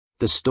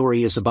The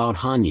story is about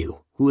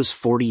Hanyu, who is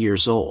 40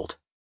 years old.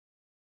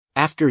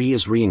 After he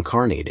is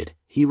reincarnated,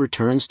 he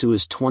returns to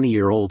his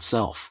 20-year-old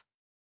self.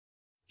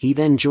 He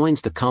then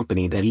joins the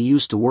company that he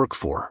used to work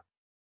for.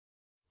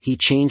 He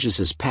changes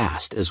his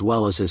past as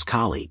well as his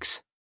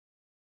colleagues.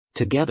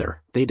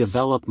 Together, they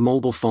develop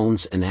mobile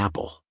phones and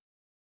Apple.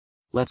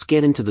 Let's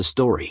get into the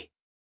story.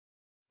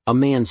 A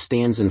man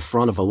stands in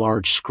front of a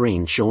large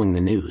screen showing the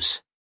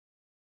news.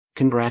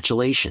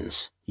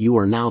 Congratulations, you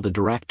are now the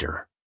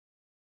director.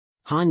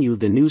 Hanyu,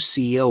 the new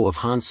CEO of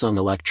Hansung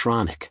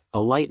Electronic, a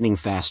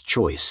lightning-fast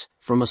choice,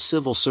 from a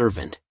civil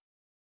servant.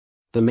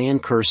 The man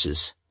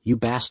curses, "You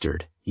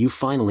bastard, you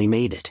finally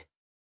made it.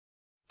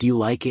 Do you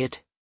like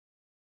it?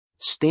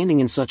 Standing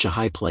in such a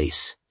high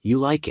place, you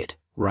like it,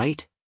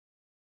 right?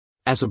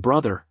 As a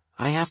brother,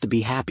 I have to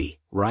be happy,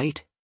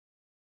 right?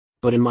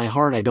 But in my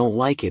heart I don't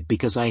like it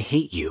because I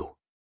hate you."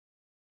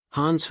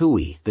 Hans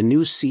Hui, the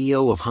new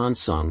CEO of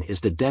Hansung,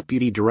 is the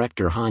deputy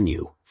director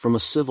Hanyu, from a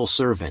civil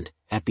servant,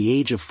 at the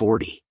age of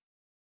 40.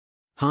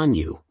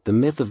 Hanyu, the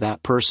myth of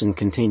that person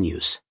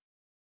continues.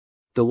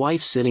 The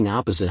wife sitting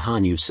opposite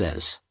Hanyu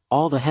says,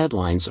 "All the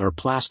headlines are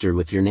plastered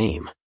with your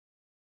name.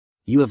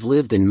 You have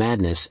lived in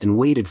madness and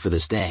waited for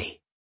this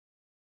day."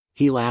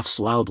 He laughs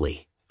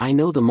loudly. "I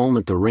know the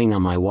moment the ring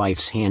on my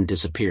wife's hand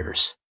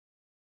disappears."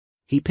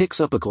 He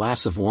picks up a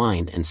glass of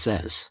wine and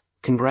says,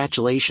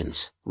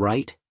 "Congratulations,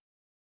 right?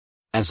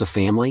 As a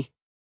family?"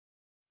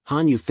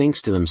 Hanyu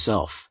thinks to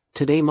himself,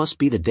 "Today must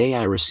be the day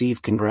I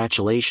receive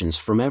congratulations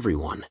from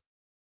everyone."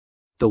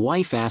 The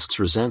wife asks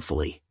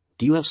resentfully,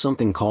 "Do you have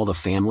something called a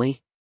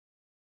family?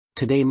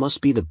 Today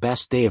must be the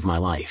best day of my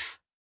life."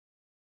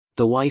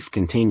 The wife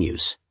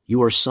continues,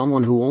 "You are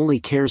someone who only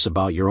cares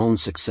about your own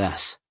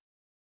success."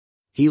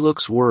 He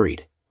looks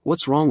worried.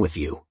 "What's wrong with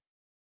you?"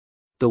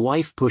 The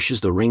wife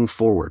pushes the ring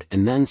forward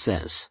and then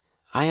says,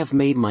 "I have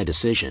made my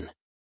decision."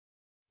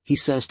 He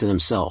says to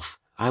himself,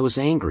 "I was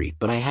angry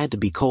but I had to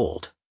be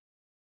cold."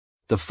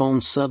 The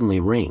phone suddenly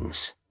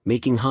rings,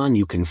 making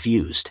Hanyu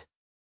confused.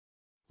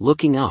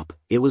 Looking up,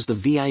 it was the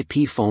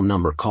VIP phone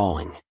number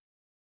calling.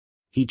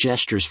 He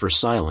gestures for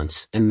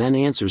silence and then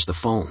answers the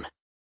phone.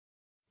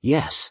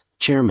 "Yes,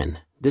 Chairman,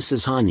 this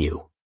is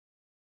Hanyu."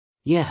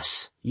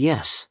 Yes,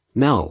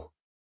 no.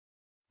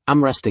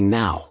 I'm resting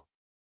now.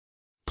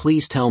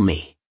 Please tell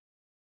me."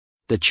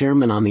 The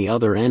chairman on the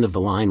other end of the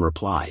line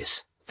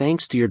replies,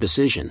 "Thanks to your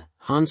decision,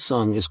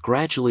 Hansung is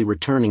gradually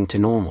returning to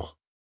normal."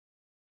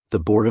 The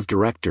board of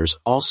directors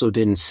also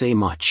didn't say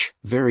much,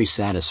 very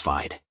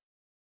satisfied.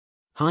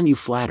 Hanyu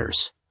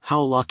flatters,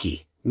 "How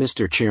lucky,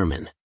 Mr.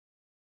 Chairman.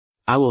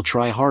 I will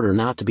try harder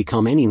not to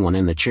become anyone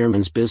in the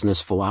chairman's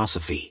business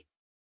philosophy."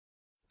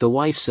 The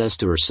wife says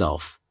to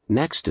herself,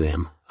 "Next to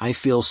him, I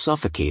feel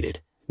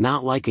suffocated,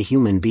 not like a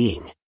human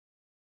being."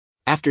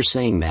 After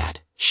saying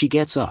that, she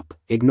gets up,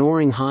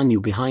 ignoring Hanyu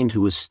behind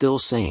who is still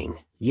saying,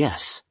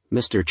 "Yes,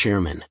 Mr.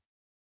 Chairman."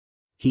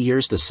 He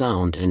hears the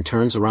sound and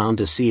turns around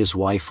to see his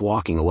wife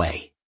walking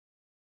away.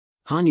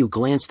 Hanyu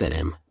glanced at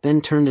him, then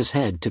turned his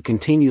head to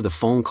continue the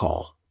phone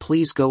call.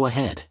 "Please go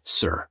ahead,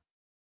 sir."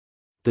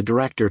 The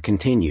director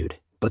continued,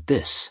 "But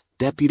this,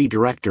 Deputy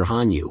Director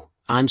Hanyu,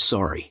 I'm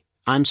sorry.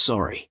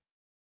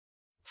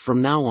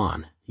 From now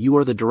on, you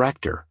are the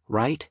director,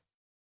 right?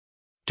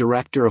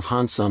 Director of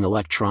Hansung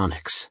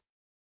Electronics.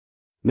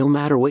 No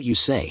matter what you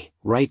say,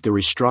 write the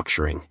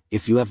restructuring.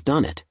 If you have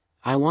done it,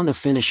 I want to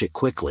finish it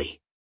quickly.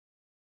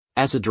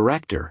 As a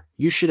director,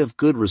 you should have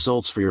good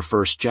results for your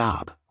first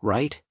job,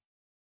 right?"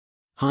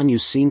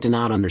 Hanyu seemed to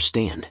not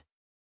understand.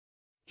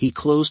 He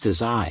closed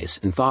his eyes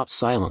and thought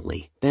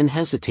silently, then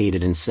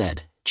hesitated and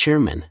said,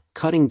 "Chairman,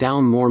 cutting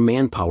down more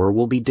manpower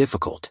will be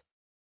difficult.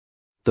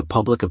 The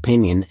public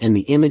opinion and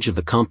the image of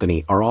the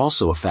company are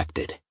also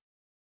affected."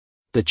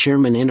 The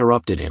chairman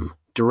interrupted him,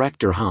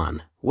 "Director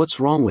Han, what's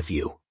wrong with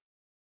you?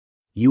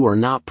 You are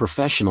not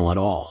professional at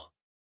all."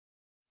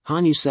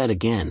 Hanyu said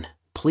again,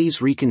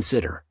 "Please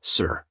reconsider,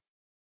 sir."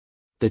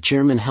 The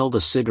chairman held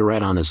a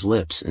cigarette on his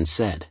lips and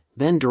said,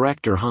 "Then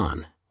Director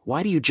Han,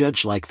 why do you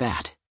judge like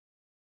that?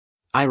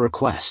 I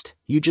request,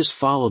 you just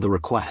follow the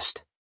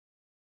request.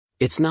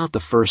 It's not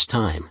the first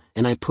time,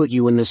 and I put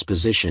you in this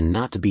position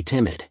not to be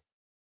timid.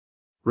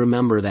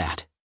 Remember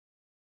that."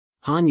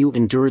 Hanyu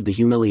endured the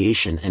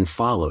humiliation and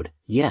followed,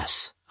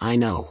 "Yes, I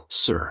know,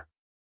 sir.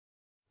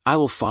 I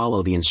will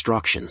follow the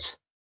instructions."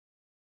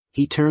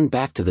 He turned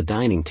back to the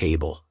dining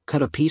table,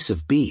 cut a piece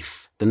of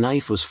beef. The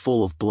knife was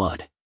full of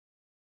blood.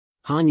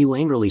 Hanyu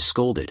angrily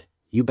scolded,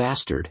 "You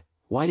bastard,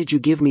 why did you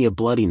give me a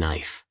bloody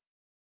knife?"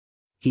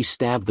 He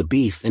stabbed the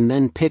beef and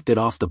then picked it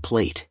off the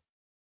plate.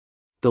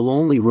 The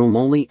lonely room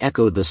only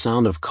echoed the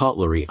sound of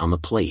cutlery on the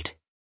plate.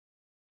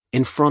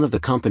 In front of the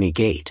company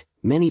gate,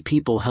 many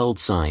people held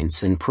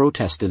signs and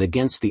protested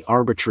against the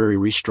arbitrary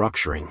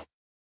restructuring.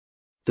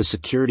 The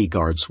security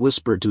guards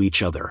whispered to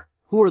each other,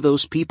 "Who are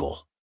those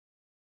people?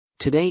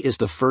 Today is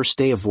the first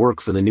day of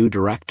work for the new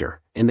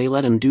director, and they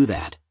let him do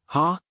that,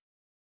 huh?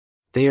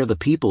 They are the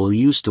people who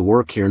used to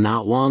work here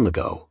not long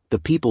ago, the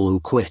people who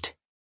quit."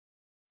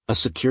 A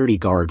security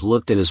guard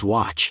looked at his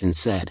watch and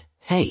said,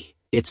 "Hey,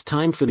 It's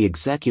time for the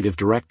executive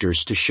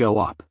directors to show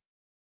up.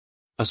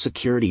 A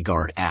security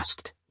guard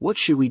asked, "What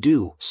should we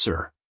do,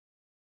 sir?"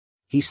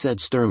 He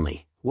said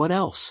sternly, "What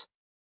else?"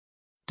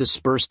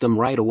 "Disperse them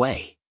right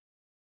away."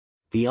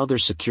 The other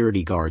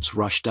security guards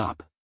rushed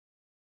up.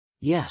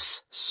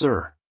 "Yes,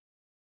 sir."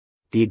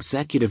 The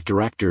executive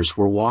directors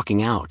were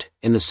walking out,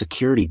 and the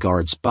security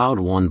guards bowed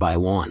one by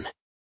one.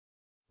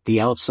 The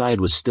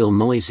outside was still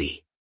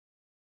noisy.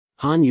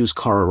 Hanyu's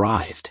car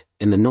arrived,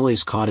 and the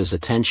noise caught his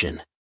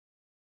attention.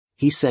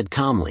 He said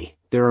calmly,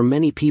 "There are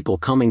many people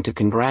coming to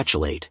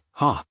congratulate,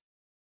 huh?"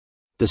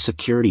 The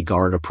security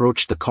guard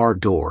approached the car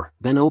door,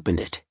 then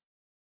opened it.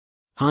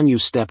 Hanyu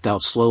stepped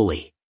out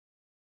slowly.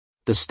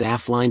 The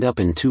staff lined up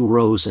in 2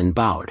 rows and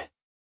bowed.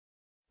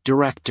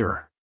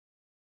 "Director."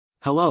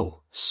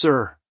 "Hello,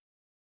 sir.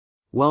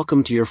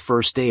 Welcome to your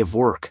first day of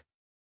work."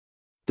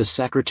 The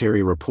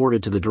secretary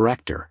reported to the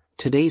director,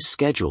 "Today's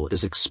schedule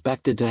is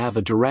expected to have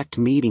a direct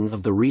meeting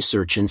of the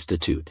Research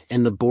Institute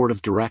and the Board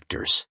of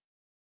Directors."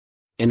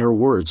 And her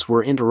words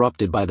were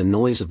interrupted by the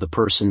noise of the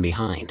person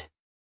behind.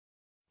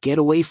 "Get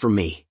away from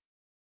me.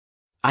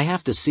 I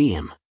have to see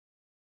him."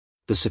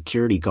 The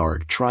security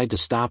guard tried to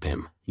stop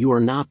him. "You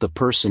are not the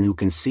person who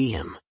can see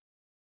him.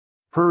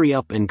 Hurry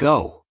up and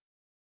go."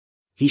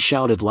 He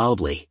shouted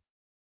loudly.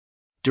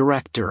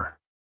 "Director.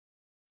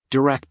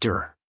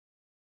 Director.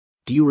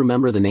 Do you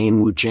remember the name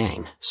Wu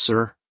Jiang,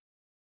 sir?"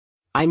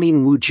 "I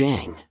mean Wu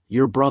Jiang,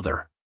 your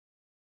brother."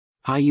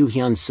 Hyu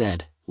Hyun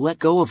said, "Let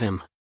go of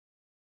him."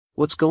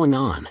 "What's going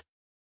on?"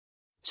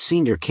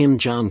 "Senior Kim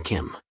Jong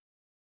Kim."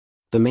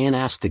 The man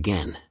asked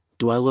again,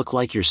 "Do I look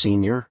like your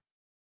senior?"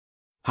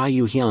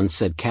 Hyu Hyun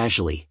said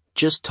casually,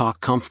 "Just talk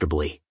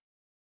comfortably."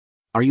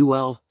 "Are you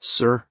well,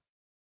 sir?"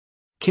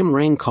 Kim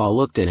Rang-ka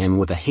looked at him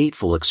with a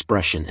hateful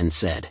expression and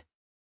said,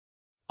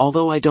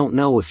 "Although I don't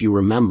know if you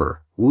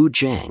remember, Wu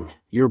Jiang,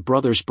 your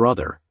brother's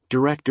brother,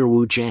 Director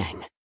Wu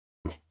Jiang,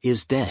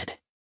 is dead.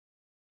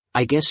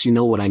 I guess you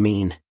know what I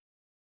mean.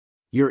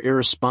 Your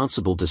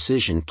irresponsible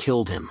decision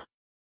killed him.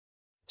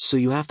 So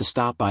you have to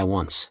stop by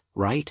once,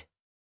 right?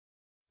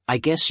 I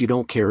guess you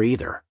don't care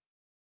either."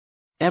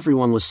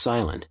 Everyone was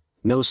silent,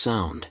 no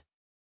sound.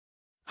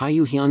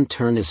 Hyu Hyun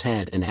turned his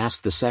head and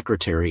asked the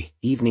secretary,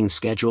 "Evening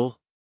schedule?"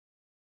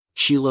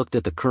 She looked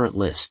at the current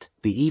list.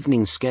 "The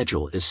evening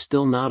schedule is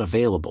still not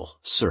available,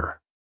 sir."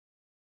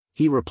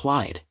 He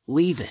replied,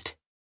 "Leave it."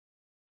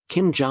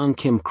 Kim Jong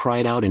Kim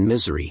cried out in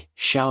misery,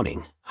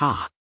 shouting,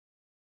 "Ha!"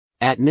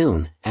 At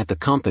noon, at the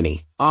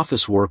company,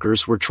 office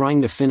workers were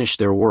trying to finish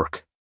their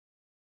work.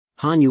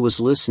 Hanyu was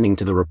listening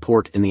to the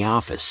report in the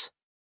office.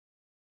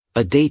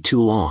 A day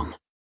too long.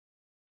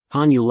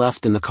 Hanyu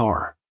left in the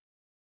car.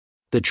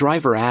 The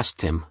driver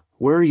asked him,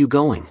 "Where are you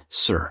going,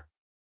 sir?"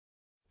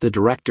 The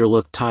director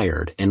looked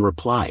tired and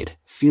replied,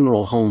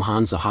 "Funeral home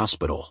Hansa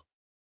Hospital."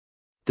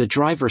 The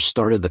driver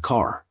started the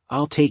car.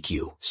 "I'll take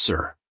you,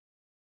 sir."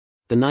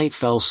 The night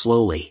fell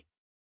slowly.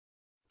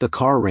 The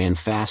car ran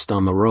fast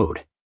on the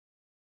road.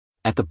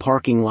 At the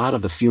parking lot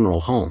of the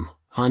funeral home,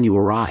 Hanyu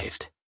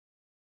arrived.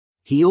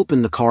 He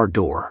opened the car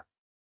door.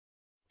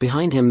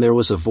 Behind him there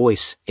was a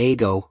voice,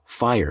 "Ago,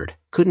 fired,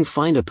 couldn't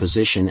find a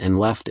position and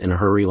left in a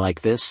hurry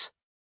like this?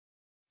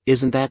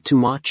 Isn't that too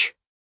much?"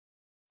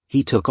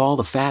 He took all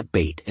the fat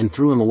bait and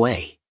threw him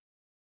away.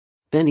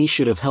 Then he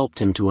should have helped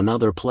him to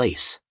another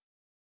place.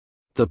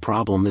 "The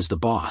problem is the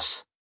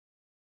boss."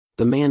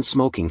 The man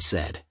smoking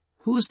said,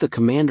 "Who is the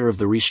commander of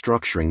the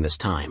restructuring this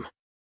time?"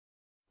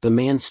 The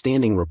man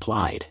standing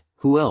replied,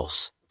 "Who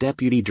else,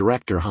 Deputy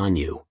Director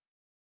Hanyu."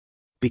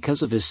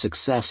 Because of his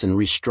success in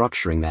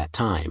restructuring that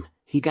time,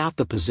 he got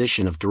the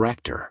position of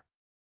director.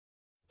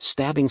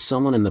 Stabbing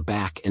someone in the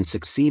back and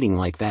succeeding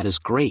like that is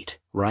great,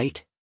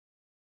 right?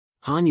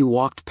 Hanyu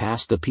walked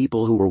past the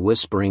people who were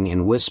whispering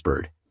and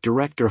whispered,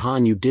 "Director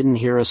Hanyu didn't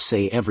hear us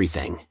say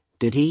everything,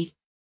 did he?"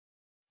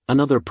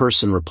 Another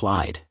person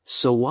replied,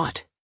 "So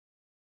what?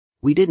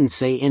 We didn't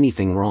say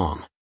anything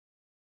wrong.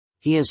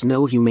 He has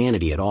no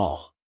humanity at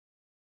all.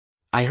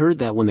 I heard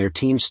that when their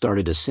team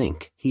started to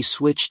sink, he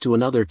switched to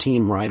another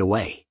team right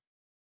away.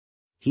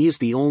 He is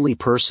the only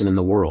person in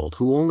the world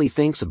who only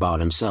thinks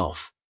about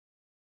himself."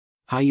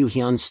 Hyu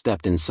Hyun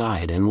stepped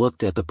inside and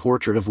looked at the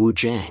portrait of Wu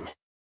Jiang.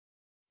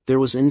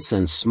 There was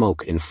incense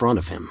smoke in front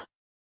of him.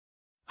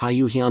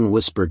 Hyu Hyun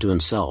whispered to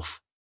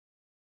himself,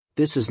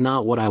 "This is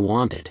not what I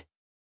wanted."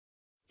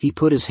 He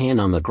put his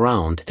hand on the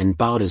ground and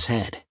bowed his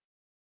head.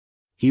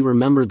 He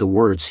remembered the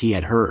words he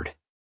had heard.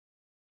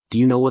 "Do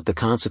you know what the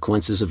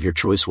consequences of your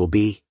choice will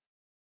be?"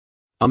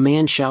 A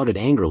man shouted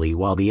angrily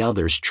while the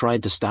others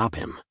tried to stop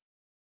him.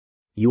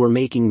 "You are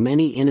making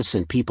many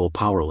innocent people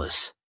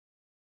powerless.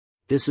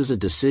 This is a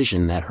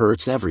decision that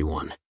hurts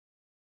everyone."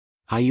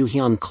 Hyu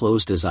Hyun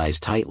closed his eyes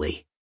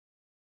tightly.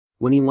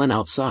 When he went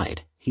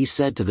outside, he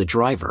said to the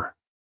driver,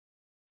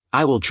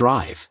 "I will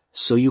drive,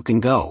 so you can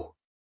go."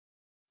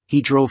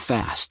 He drove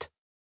fast.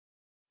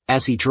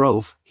 As he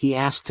drove, he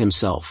asked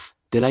himself,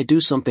 "Did I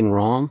do something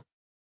wrong?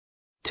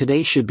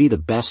 Today should be the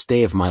best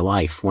day of my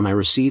life when I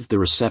received the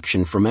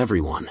reception from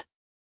everyone."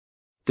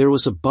 There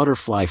was a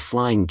butterfly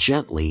flying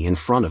gently in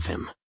front of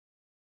him.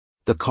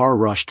 The car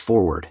rushed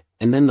forward,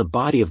 and then the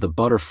body of the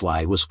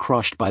butterfly was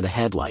crushed by the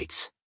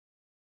headlights.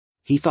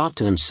 He thought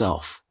to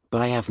himself,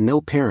 but I have no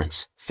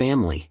parents,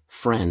 family,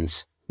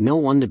 friends, no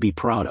one to be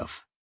proud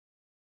of.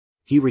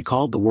 He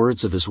recalled the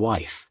words of his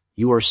wife,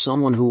 "You are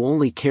someone who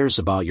only cares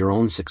about your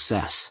own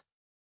success."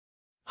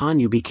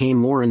 Hanyu became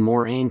more and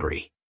more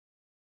angry.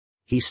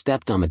 He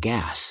stepped on the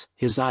gas,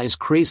 his eyes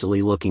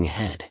crazily looking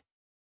ahead.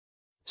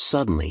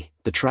 Suddenly,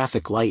 the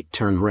traffic light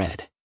turned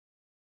red.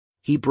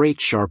 He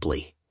braked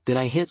sharply. Did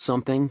I hit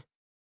something?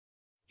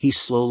 He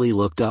slowly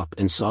looked up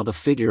and saw the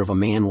figure of a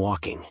man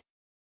walking.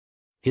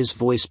 His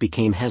voice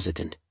became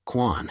hesitant.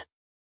 Quan.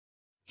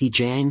 He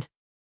Jiang?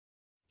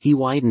 He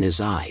widened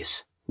his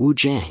eyes. Wu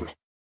Jiang.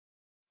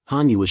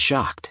 Hanyu was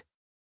shocked.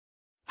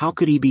 How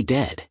could he be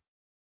dead?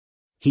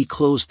 He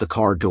closed the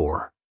car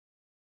door.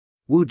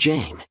 Wu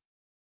Jiang.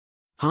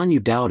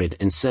 Hanyu doubted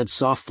and said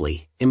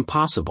softly,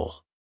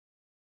 impossible.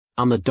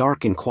 On the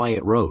dark and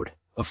quiet road,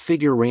 a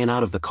figure ran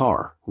out of the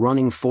car,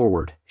 running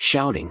forward,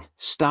 shouting,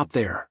 "Stop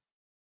there!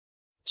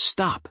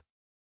 Stop!"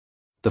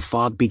 The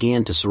fog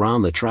began to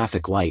surround the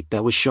traffic light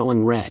that was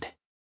showing red.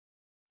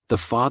 The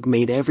fog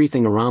made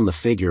everything around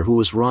the figure who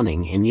was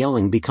running and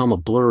yelling become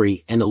a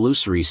blurry and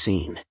illusory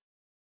scene.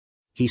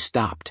 He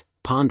stopped,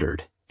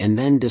 pondered, and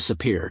then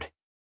disappeared.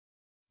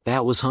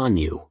 That was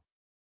Hanyu.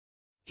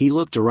 He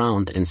looked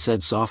around and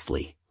said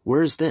softly,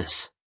 "Where is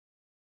this?"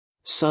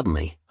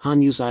 Suddenly,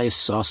 Hanyu's eyes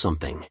saw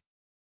something.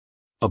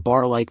 A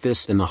bar like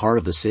this in the heart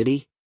of the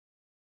city?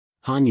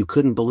 Hanyu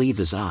couldn't believe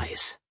his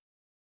eyes.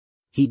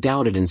 He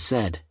doubted and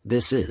said,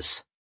 "This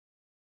is."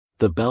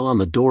 The bell on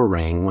the door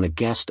rang when a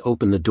guest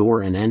opened the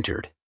door and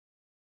entered.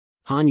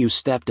 Hanyu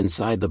stepped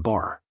inside the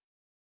bar.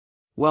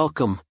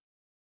 "Welcome."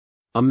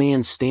 A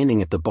man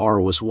standing at the bar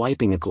was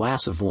wiping a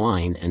glass of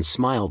wine and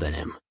smiled at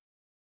him.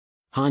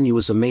 Hanyu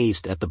was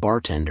amazed at the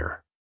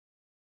bartender.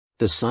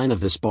 The sign of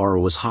this bar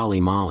was Holly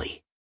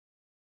Molly.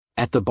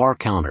 At the bar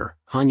counter,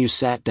 Hanyu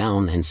sat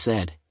down and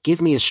said,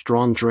 "Give me a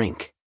strong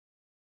drink."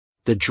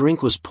 The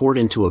drink was poured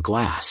into a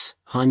glass.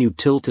 Hanyu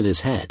tilted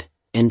his head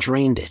and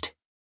drained it.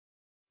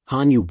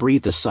 Hanyu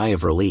breathed a sigh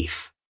of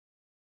relief.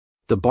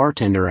 The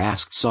bartender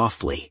asked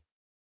softly,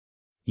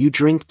 "You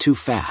drink too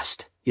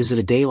fast, is it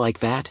a day like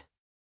that?"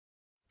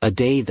 A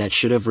day that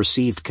should have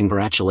received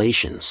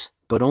congratulations,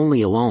 but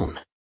only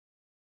alone.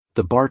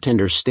 The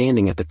bartender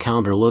standing at the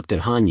counter looked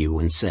at Hanyu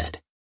and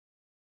said.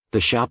 The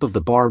shop of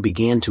the bar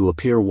began to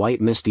appear white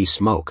misty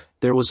smoke,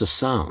 there was a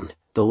sound,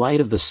 the light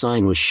of the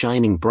sign was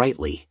shining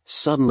brightly,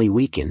 suddenly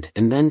weakened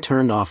and then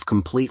turned off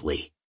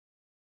completely.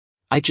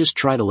 I just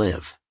try to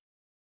live.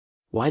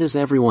 Why does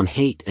everyone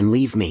hate and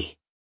leave me?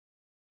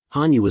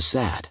 Hanyu was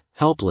sad,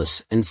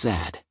 helpless and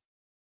sad.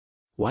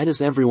 Why does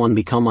everyone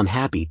become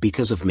unhappy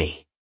because of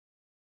me?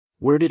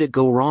 Where did it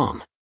go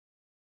wrong?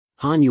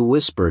 Hanyu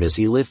whispered as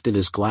he lifted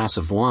his glass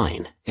of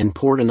wine and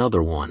poured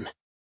another one.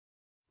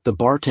 The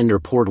bartender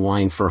poured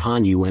wine for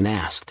Hanyu and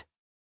asked,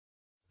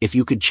 "If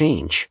you could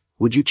change,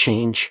 would you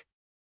change?"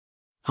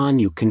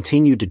 Hanyu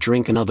continued to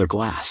drink another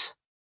glass.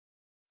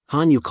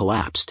 Hanyu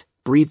collapsed,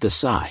 breathed a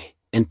sigh,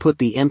 and put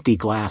the empty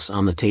glass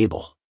on the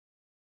table.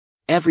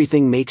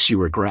 "Everything makes you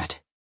regret,"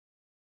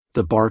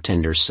 the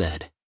bartender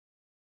said.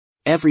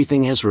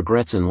 "Everything has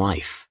regrets in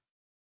life."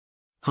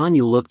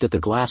 Hanyu looked at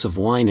the glass of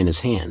wine in his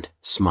hand,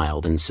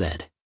 smiled and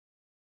said,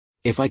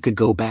 "If I could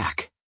go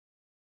back."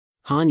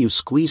 Hanyu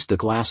squeezed the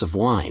glass of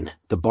wine.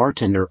 The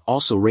bartender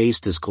also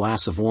raised his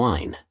glass of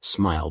wine,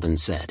 smiled and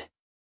said,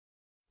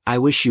 "I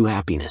wish you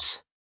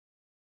happiness."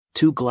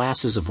 2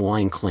 glasses of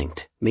wine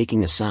clinked,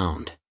 making a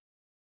sound.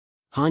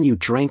 Hanyu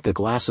drank the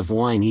glass of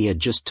wine he had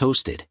just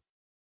toasted.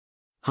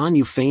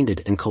 Hanyu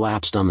fainted and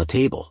collapsed on the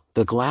table,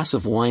 the glass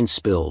of wine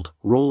spilled,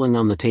 rolling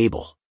on the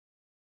table.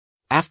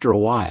 After a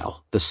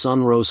while, the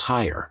sun rose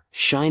higher,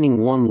 shining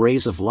warm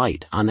rays of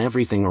light on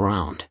everything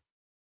around.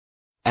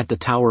 At the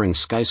towering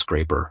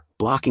skyscraper,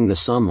 blocking the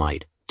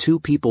sunlight, 2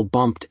 people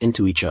bumped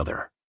into each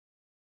other.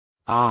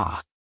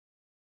 "Ah!"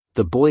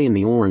 the boy in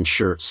the orange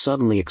shirt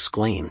suddenly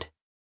exclaimed.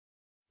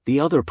 The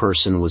other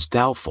person was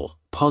doubtful,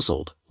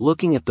 puzzled,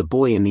 looking at the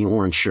boy in the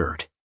orange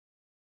shirt.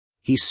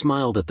 He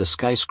smiled at the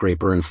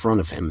skyscraper in front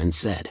of him and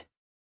said,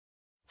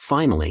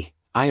 "Finally,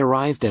 I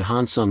arrived at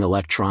Hansung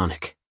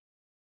Electronic.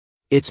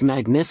 It's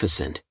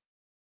magnificent."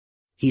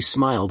 He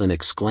smiled and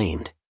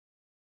exclaimed.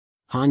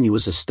 Hanyu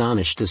was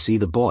astonished to see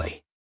the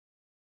boy.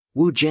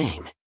 "Wu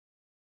Jiang."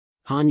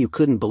 Hanyu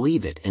couldn't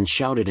believe it and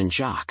shouted in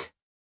shock.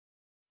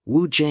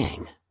 "Wu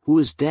Jiang, who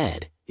is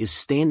dead, is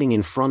standing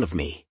in front of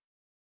me."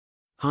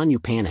 Hanyu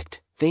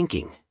panicked,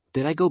 thinking,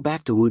 did I go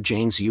back to Wu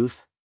Jiang's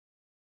youth?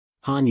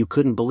 Hanyu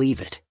couldn't believe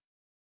it.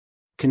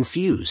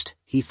 Confused,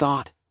 he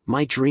thought,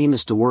 my dream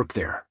is to work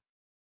there.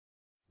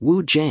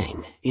 Wu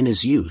Jiang, in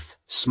his youth,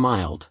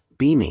 smiled,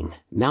 beaming,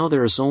 now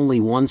there is only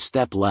one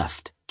step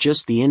left,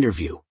 just the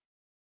interview.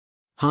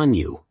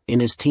 Hanyu, in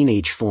his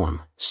teenage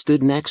form,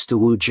 stood next to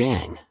Wu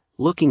Jiang,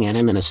 looking at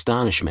him in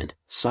astonishment,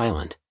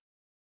 silent.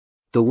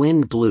 The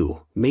wind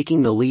blew,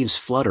 making the leaves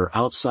flutter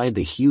outside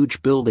the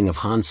huge building of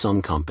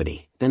Hansung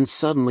Company, then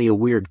suddenly a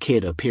weird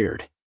kid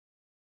appeared.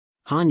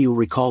 Hanyu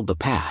recalled the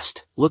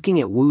past, looking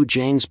at Wu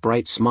Jiang's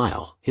bright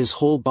smile, his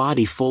whole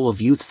body full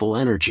of youthful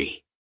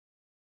energy.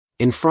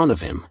 In front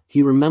of him,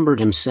 he remembered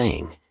him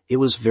saying, it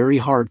was very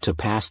hard to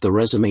pass the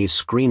resume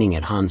screening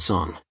at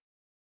Hansung.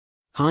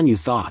 Hanyu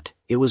thought,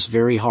 it was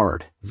very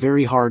hard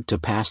to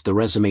pass the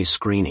resume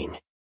screening.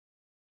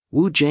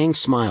 Wu Jiang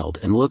smiled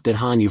and looked at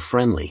Hanyu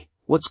friendly,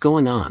 what's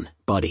going on,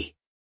 buddy?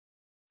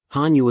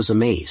 Hanyu was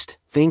amazed,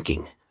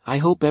 thinking, I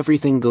hope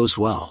everything goes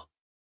well.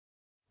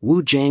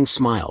 Wu Jiang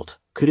smiled,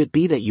 could it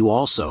be that you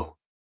also?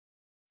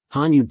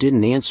 Hanyu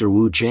didn't answer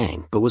Wu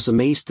Jiang but was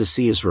amazed to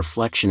see his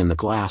reflection in the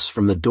glass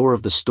from the door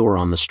of the store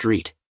on the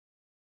street.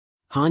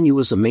 Hanyu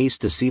was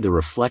amazed to see the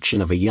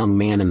reflection of a young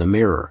man in the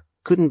mirror,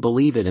 couldn't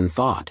believe it and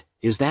thought,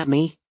 is that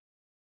me?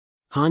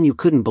 Hanyu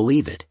couldn't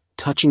believe it,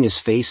 touching his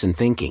face and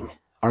thinking,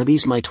 are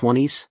these my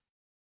 20s?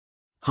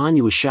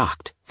 Hanyu was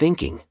shocked,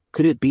 thinking,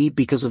 could it be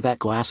because of that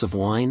glass of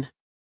wine?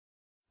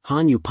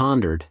 Hanyu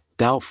pondered,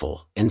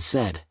 doubtful, and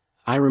said,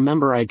 I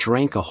remember I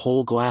drank a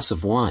whole glass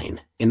of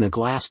wine, in the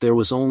glass there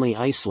was only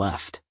ice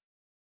left.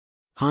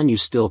 Hanyu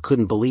still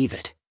couldn't believe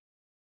it.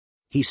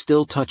 He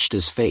still touched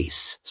his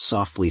face,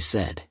 softly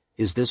said,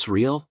 is this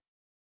real?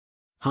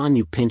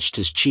 Hanyu pinched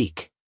his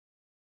cheek.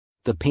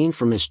 The pain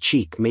from his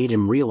cheek made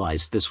him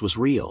realize this was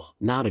real,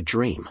 not a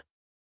dream.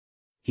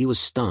 He was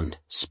stunned,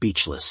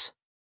 speechless.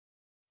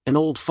 An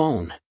old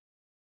phone.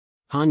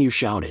 Hanyu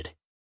shouted.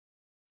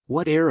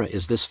 What era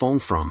is this phone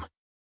from?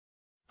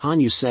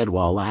 Hanyu said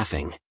while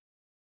laughing.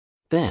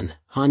 Then,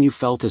 Hanyu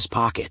felt his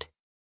pocket.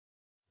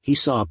 He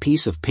saw a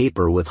piece of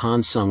paper with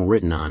Hansung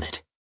written on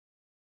it.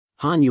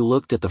 Hanyu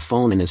looked at the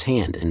phone in his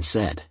hand and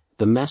said,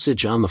 the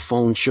message on the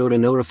phone showed a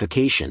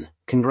notification,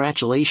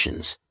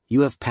 congratulations,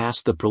 you have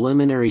passed the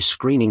preliminary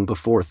screening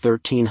before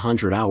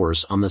 1300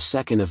 hours on the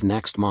 2nd of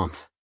next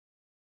month.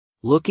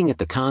 Looking at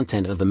the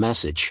content of the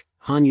message,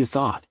 Hanyu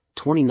thought,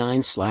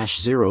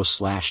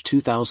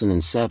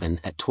 29/0/2007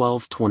 at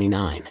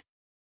 12:29.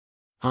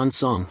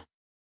 Hansung.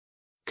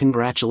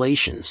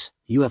 Congratulations,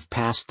 you have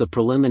passed the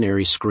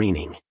preliminary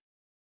screening.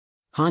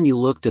 Hanyu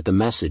looked at the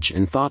message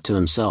and thought to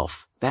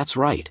himself, that's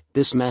right,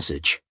 this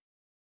message.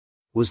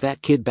 Was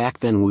that kid back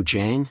then Wu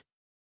Jiang?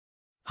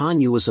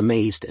 Hanyu was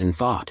amazed and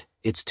thought,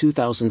 it's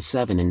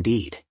 2007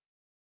 indeed.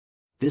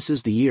 This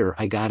is the year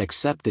I got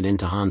accepted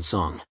into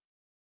Hansung.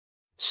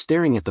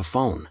 Staring at the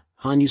phone,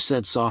 Hanyu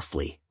said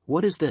softly,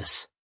 what is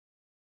this?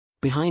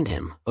 Behind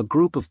him, a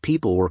group of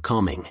people were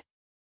coming.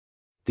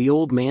 The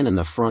old man in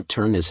the front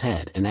turned his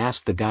head and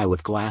asked the guy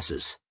with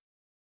glasses.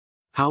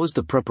 How is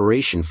the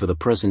preparation for the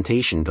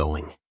presentation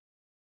going?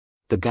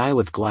 The guy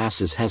with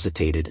glasses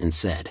hesitated and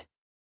said.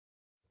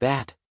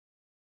 That.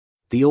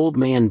 The old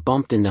man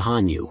bumped into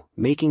Hanyu,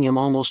 making him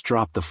almost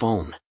drop the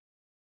phone.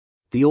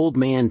 The old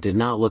man did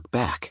not look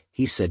back,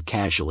 he said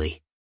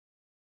casually.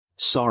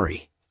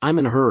 Sorry, I'm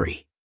in a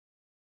hurry.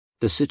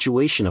 The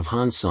situation of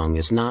Hansung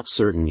is not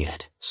certain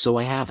yet, so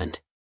I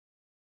haven't.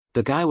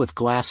 The guy with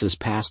glasses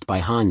passed by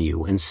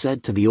Hanyu and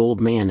said to the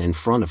old man in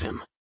front of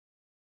him.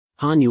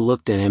 Hanyu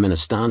looked at him in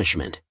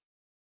astonishment.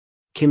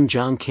 Kim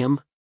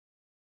Jong-kim?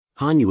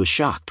 Hanyu was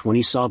shocked when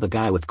he saw the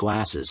guy with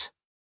glasses.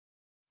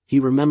 He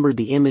remembered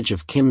the image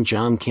of Kim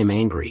Jong-kim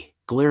angry,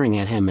 glaring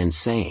at him and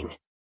saying,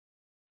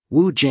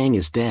 Wu Jiang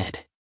is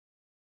dead.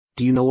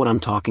 Do you know what I'm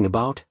talking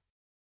about?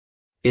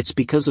 It's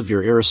because of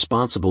your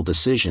irresponsible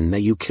decision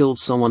that you killed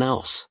someone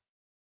else.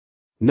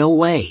 No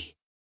way.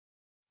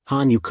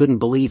 Hanyu couldn't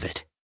believe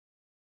it.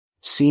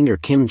 Senior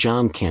Kim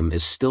Jong-kim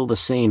is still the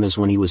same as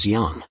when he was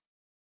young.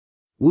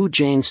 Wu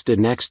Jiang stood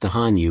next to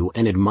Hanyu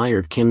and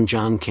admired Kim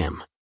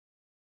Jong-kim.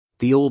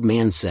 The old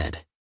man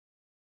said.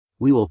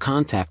 We will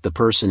contact the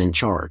person in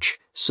charge,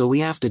 so we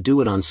have to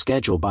do it on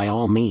schedule by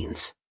all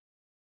means.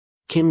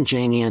 Kim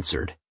Jong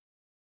answered.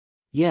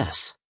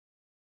 Yes.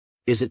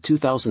 Is it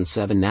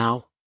 2007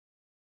 now?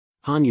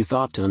 Hanyu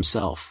thought to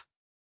himself.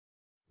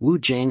 Wu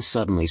Jiang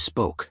suddenly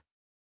spoke.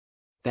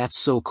 That's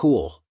so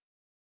cool.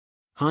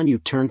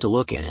 Hanyu turned to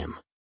look at him.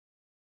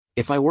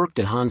 If I worked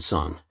at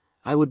Hansung,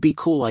 I would be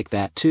cool like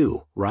that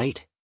too,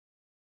 right?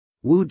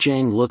 Wu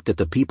Jiang looked at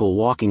the people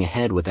walking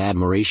ahead with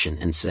admiration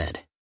and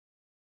said.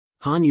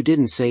 Hanyu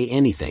didn't say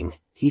anything,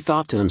 he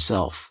thought to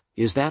himself,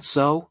 is that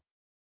so?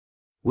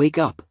 Wake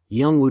up,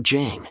 young Wu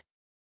Jiang.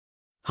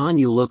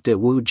 Hanyu looked at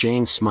Wu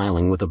Jiang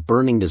smiling with a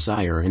burning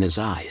desire in his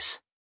eyes.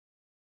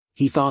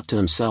 He thought to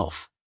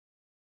himself.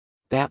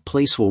 That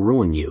place will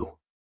ruin you.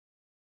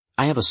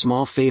 I have a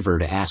small favor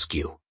to ask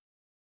you.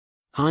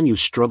 Hanyu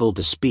struggled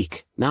to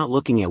speak, not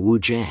looking at Wu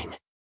Jiang.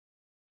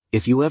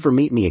 If you ever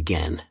meet me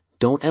again,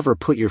 don't ever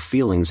put your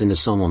feelings into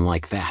someone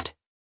like that.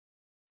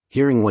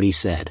 Hearing what he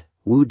said,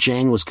 Wu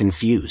Jiang was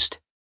confused.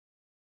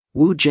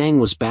 Wu Jiang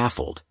was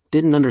baffled,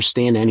 didn't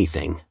understand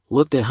anything,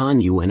 looked at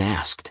Hanyu and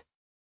asked.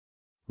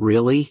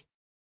 Really?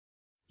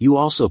 You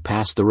also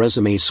passed the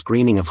resume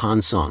screening of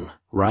Hansung,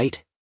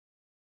 right?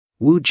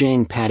 Wu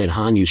Jiang patted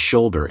Hanyu's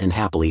shoulder and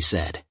happily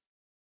said.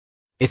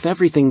 If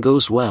everything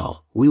goes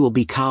well, we will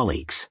be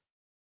colleagues.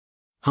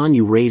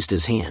 Hanyu raised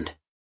his hand.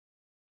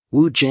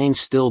 Wu Jiang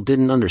still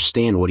didn't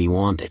understand what he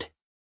wanted.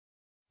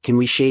 Can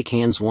we shake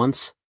hands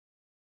once?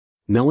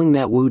 Knowing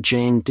that Wu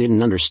Jiang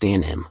didn't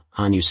understand him,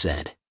 Han Yu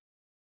said.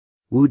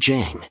 Wu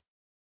Jiang.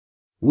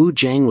 Wu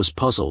Jiang was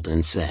puzzled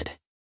and said.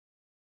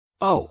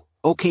 Oh,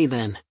 okay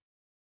then.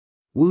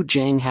 Wu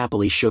Jiang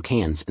happily shook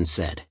hands and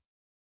said.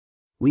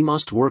 We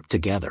must work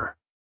together.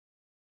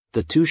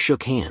 The two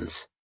shook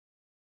hands.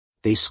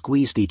 They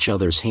squeezed each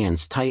other's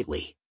hands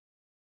tightly.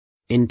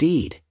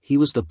 Indeed, he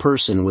was the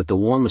person with the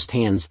warmest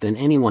hands than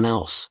anyone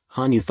else,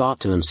 Han Yu thought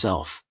to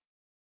himself.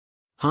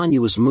 Han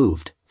Yu was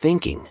moved,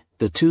 thinking.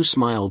 The two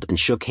smiled and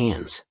shook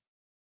hands.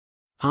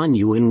 Han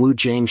Yu and Wu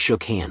Jiang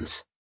shook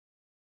hands.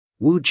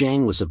 Wu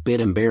Jiang was a bit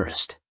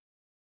embarrassed.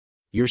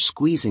 You're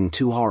squeezing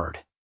too hard.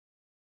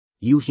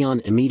 Yu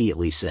Hyun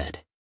immediately said.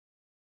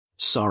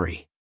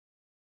 Sorry.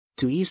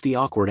 To ease the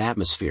awkward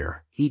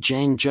atmosphere, he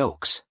Jiang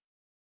jokes.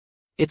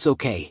 It's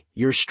okay,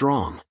 you're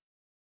strong.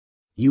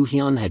 Yu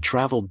Hyun had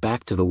traveled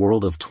back to the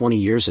world of 20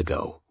 years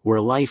ago,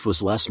 where life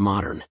was less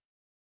modern.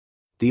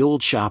 The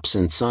old shops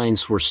and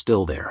signs were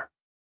still there.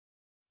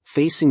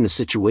 Facing the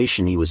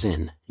situation he was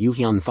in, Yu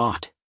Hyun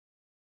thought.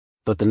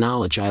 But the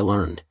knowledge I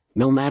learned,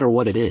 no matter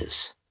what it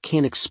is,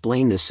 can't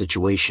explain this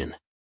situation.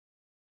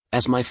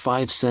 As my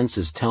five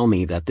senses tell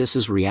me that this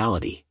is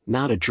reality,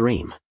 not a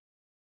dream.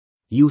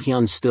 Yu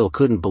Hyun still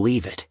couldn't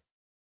believe it.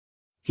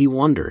 He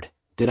wondered,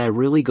 did I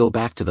really go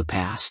back to the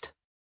past?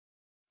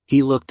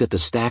 He looked at the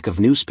stack of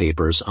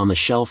newspapers on the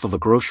shelf of a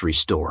grocery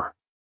store.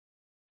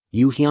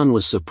 Yu Hyun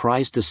was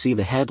surprised to see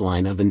the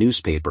headline of the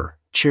newspaper,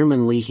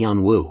 Chairman Lee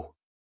Hyun-woo.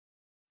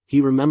 He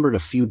remembered a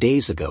few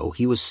days ago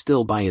he was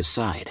still by his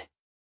side.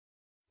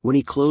 When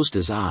he closed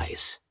his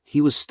eyes,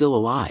 he was still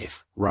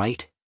alive,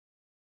 right?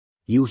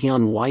 Yu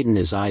Hyun widened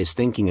his eyes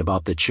thinking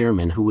about the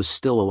chairman who was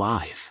still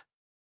alive.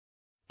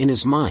 In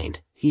his mind,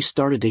 he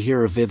started to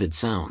hear a vivid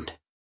sound.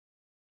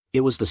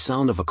 It was the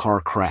sound of a car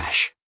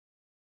crash.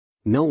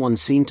 No one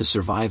seemed to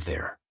survive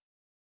there.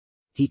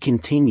 He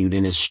continued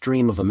in his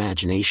stream of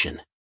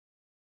imagination.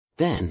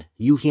 Then,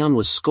 Yu Hyun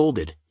was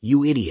scolded,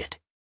 "You idiot."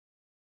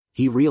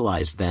 He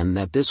realized then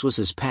that this was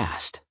his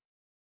past.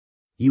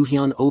 Yu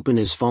Hyun opened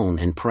his phone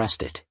and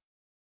pressed it.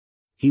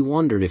 He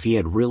wondered if he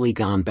had really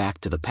gone back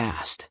to the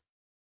past.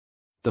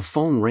 The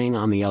phone rang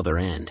on the other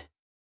end.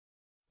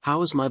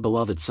 How is my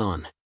beloved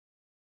son?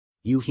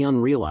 Yu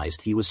Hyun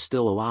realized he was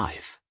still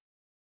alive.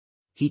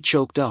 He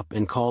choked up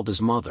and called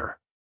his mother.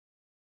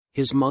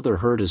 His mother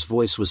heard his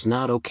voice was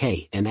not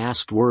okay and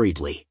asked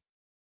worriedly.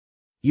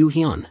 Yu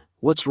Hyun,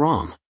 what's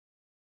wrong?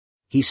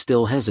 He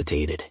still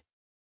hesitated.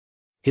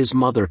 His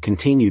mother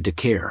continued to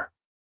care.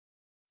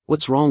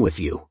 What's wrong with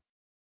you?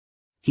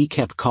 He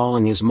kept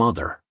calling his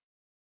mother.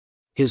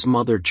 His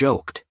mother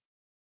joked.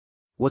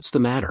 What's the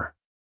matter?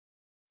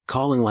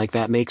 Calling like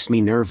that makes me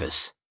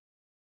nervous.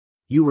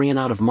 You ran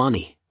out of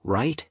money,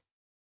 right?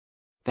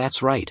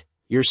 That's right,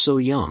 you're so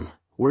young,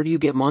 where do you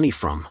get money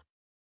from?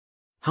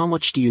 How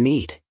much do you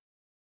need?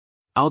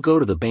 I'll go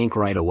to the bank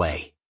right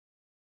away.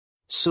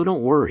 So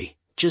don't worry,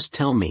 just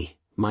tell me,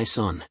 my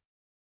son.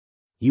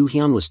 Yu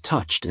Hyun was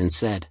touched and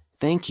said,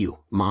 Thank you,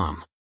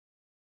 Mom.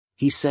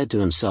 He said to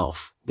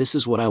himself, this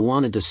is what I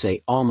wanted to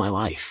say all my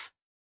life.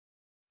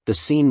 The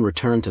scene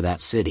returned to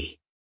that city,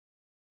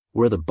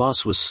 where the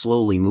bus was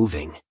slowly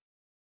moving.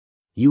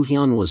 Yu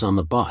Hyun was on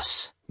the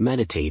bus,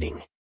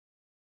 meditating.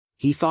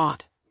 He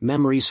thought,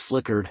 memories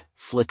flickered.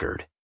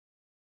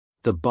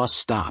 The bus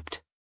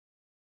stopped.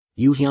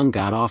 Yu Hyun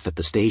got off at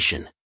the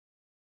station.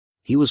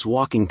 He was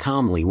walking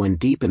calmly when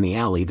deep in the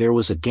alley there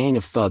was a gang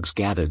of thugs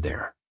gathered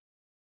there.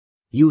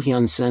 Yu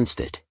Hyun sensed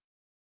it.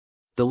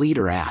 The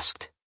leader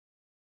asked.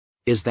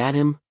 Is that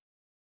him?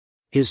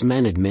 His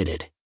men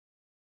admitted.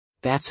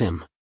 That's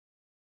him.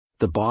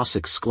 The boss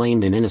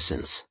exclaimed in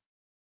innocence.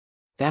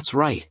 That's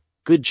right,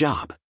 good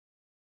job.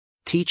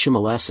 Teach him a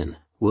lesson,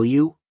 will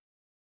you?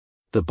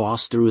 The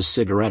boss threw his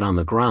cigarette on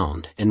the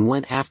ground and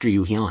went after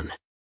Yu Hyun.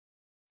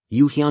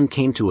 Yu Hyun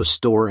came to a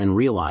store and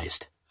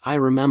realized, I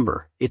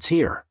remember, it's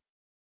here.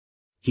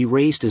 He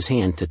raised his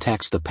hand to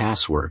text the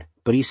password,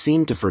 but he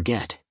seemed to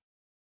forget.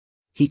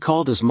 He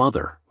called his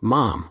mother,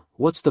 Mom,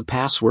 what's the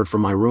password for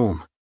my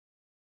room?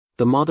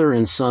 The mother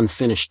and son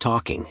finished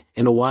talking,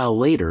 and a while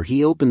later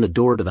he opened the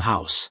door to the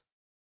house.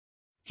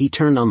 He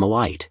turned on the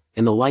light,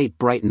 and the light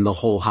brightened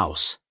the whole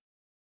house.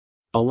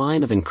 A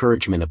line of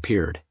encouragement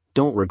appeared,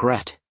 don't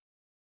regret.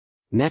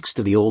 Next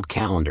to the old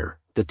calendar,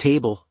 the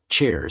table,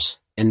 chairs,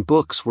 and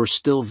books were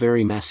still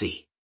very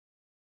messy.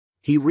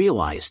 He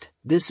realized,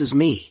 this is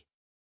me.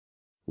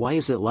 Why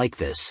is it like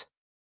this?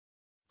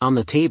 On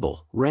the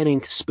table, red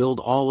ink spilled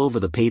all over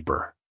the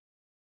paper.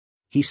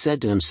 He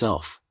said to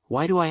himself,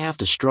 why do I have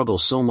to struggle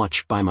so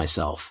much by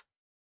myself?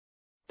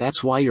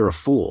 That's why you're a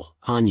fool,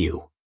 Han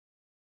Yu.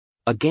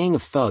 A gang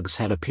of thugs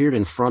had appeared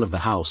in front of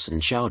the house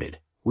and shouted,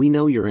 we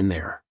know you're in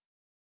there.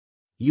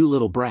 You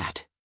little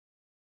brat.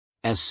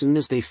 As soon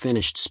as they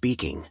finished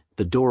speaking,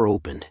 the door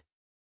opened.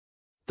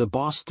 The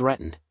boss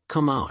threatened,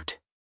 come out.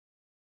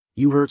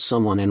 You hurt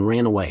someone and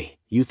ran away,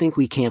 you think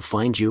we can't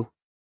find you?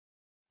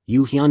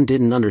 Yu Hyun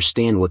didn't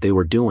understand what they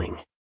were doing.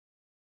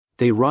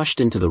 They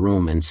rushed into the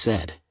room and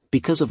said,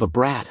 because of a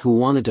brat who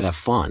wanted to have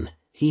fun,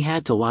 he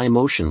had to lie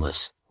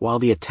motionless, while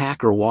the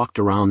attacker walked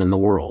around in the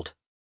world.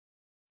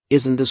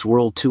 Isn't this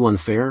world too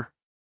unfair?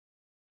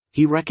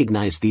 He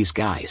recognized these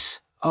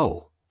guys.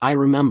 Oh, I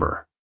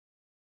remember.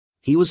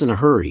 He was in a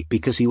hurry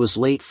because he was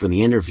late for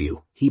the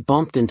interview. He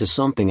bumped into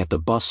something at the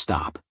bus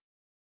stop.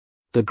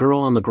 The girl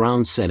on the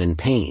ground said in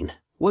pain,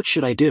 "What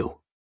should I do?"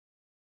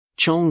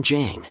 Chong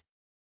Jang.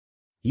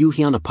 Yu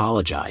Hyun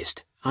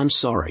apologized. "I'm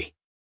sorry.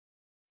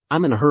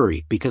 I'm in a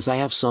hurry because I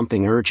have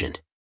something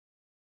urgent."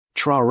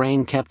 Tra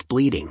Rang kept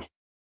bleeding.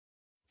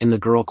 And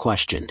the girl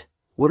questioned,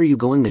 "What are you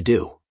going to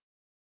do?"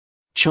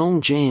 Chong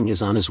Jang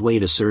is on his way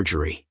to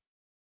surgery.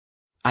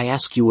 I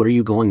ask you, what are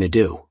you going to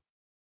do?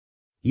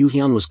 Yu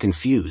Hyun was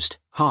confused.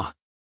 Huh?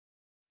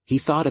 He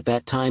thought at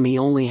that time he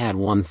only had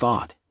one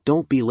thought: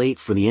 don't be late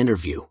for the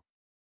interview.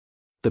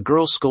 The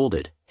girl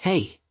scolded,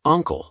 "Hey,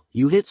 uncle,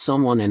 you hit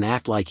someone and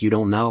act like you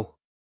don't know?"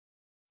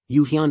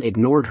 Yu Hyun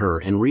ignored her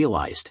and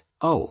realized,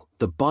 oh,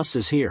 the bus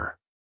is here.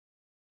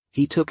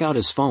 He took out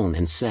his phone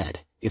and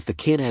said, "If the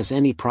kid has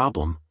any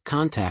problem,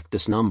 contact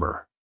this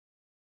number.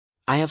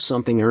 I have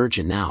something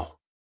urgent now."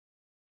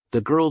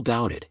 The girl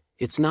doubted.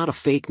 "It's not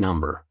a fake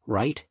number,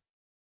 right?"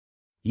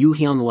 Yu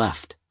Hyun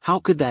left. "How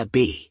could that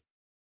be?"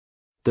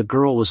 The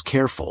girl was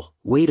careful.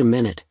 "Wait a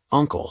minute,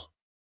 uncle."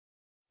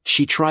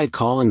 She tried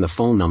calling the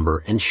phone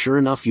number and sure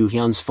enough Yu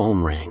Hyun's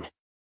phone rang.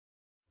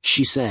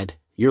 She said,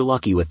 "You're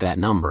lucky with that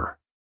number.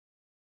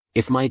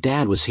 If my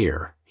dad was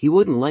here, he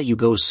wouldn't let you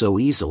go so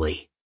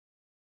easily."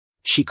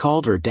 She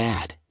called her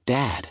dad.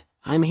 "Dad,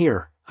 I'm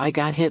here, I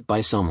got hit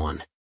by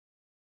someone."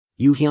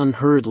 Yu Hyun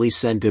hurriedly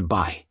said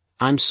goodbye.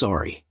 "I'm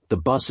sorry, the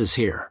bus is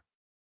here."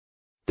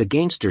 The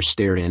gangster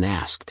stared and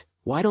asked,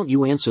 "Why don't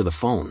you answer the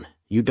phone,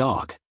 you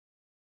dog?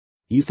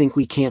 You think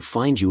we can't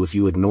find you if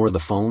you ignore the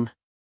phone?"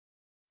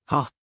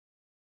 Huh?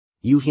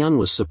 Yu Hyun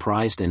was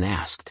surprised and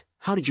asked,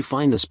 "How did you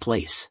find this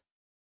place?"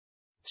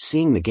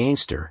 Seeing the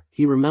gangster,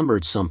 he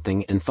remembered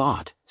something and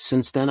thought,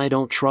 since then I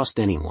don't trust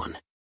anyone.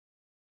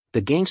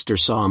 The gangster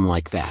saw him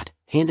like that,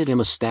 handed him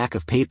a stack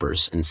of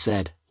papers and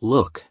said,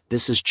 "Look,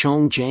 this is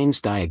Chong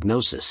Jang's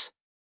diagnosis.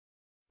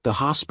 The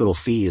hospital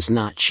fee is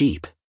not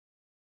cheap.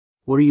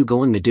 What are you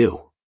going to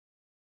do?"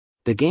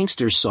 The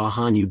gangsters saw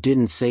Hanyu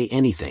didn't say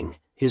anything,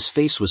 his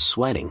face was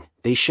sweating.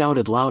 They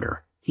shouted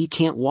louder, "He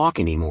can't walk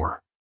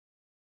anymore.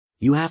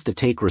 You have to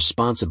take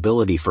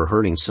responsibility for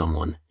hurting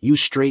someone, you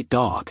straight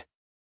dog.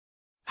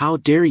 How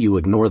dare you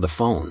ignore the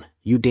phone,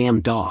 you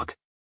damn dog."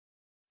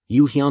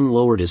 Yu Hyun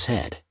lowered his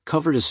head,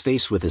 covered his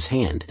face with his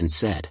hand and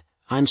said,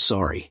 "I'm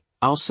sorry,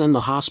 I'll send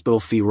the hospital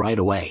fee right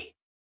away."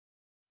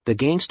 The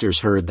gangsters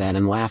heard that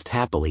and laughed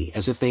happily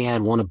as if they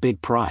had won a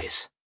big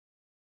prize.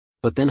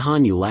 But then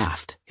Hanyu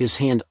laughed, his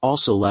hand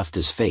also left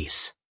his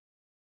face.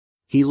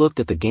 He looked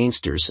at the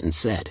gangsters and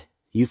said,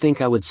 "You think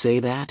I would say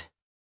that?"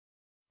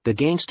 The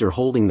gangster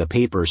holding the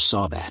papers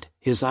saw that,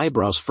 his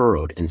eyebrows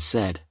furrowed and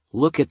said,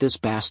 "Look at this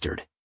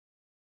bastard."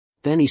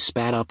 Then he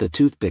spat out the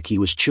toothpick he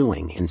was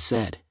chewing and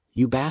said,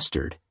 "You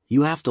bastard,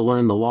 you have to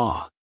learn the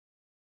law."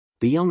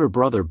 The younger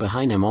brother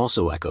behind him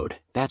also echoed,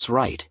 "That's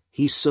right,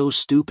 he's so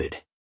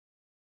stupid."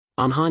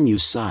 On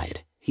Hanyu's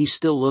side, he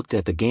still looked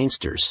at the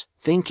gangsters,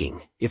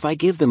 thinking, if I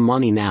give them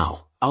money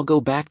now, I'll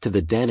go back to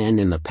the dead end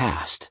in the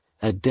past,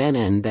 a dead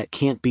end that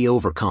can't be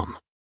overcome.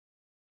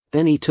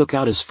 Then he took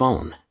out his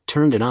phone,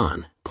 turned it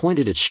on,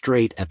 pointed it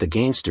straight at the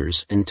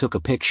gangsters and took a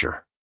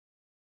picture.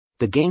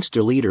 The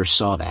gangster leader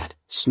saw that,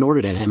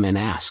 snorted at him and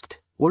asked,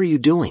 "What are you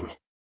doing?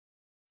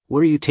 What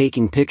are you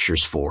taking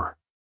pictures for?"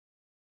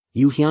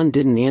 Yu Hyun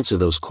didn't answer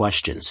those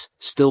questions,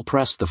 still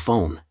pressed the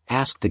phone,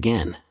 asked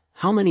again,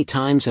 "How many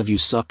times have you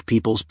sucked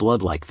people's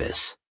blood like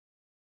this?"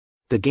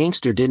 The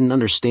gangster didn't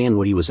understand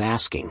what he was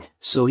asking,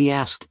 so he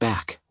asked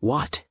back,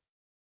 "What?"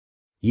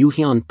 Yu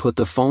Hyun put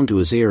the phone to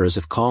his ear as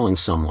if calling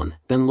someone,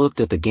 then looked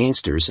at the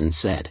gangsters and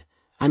said,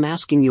 "I'm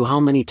asking you, how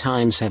many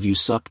times have you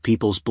sucked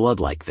people's blood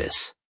like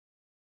this?"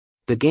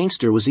 The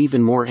gangster was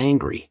even more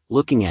angry,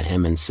 looking at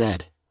him and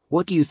said,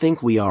 "What do you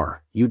think we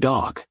are, you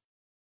dog?"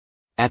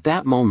 At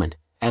that moment,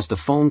 as the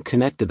phone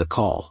connected the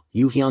call,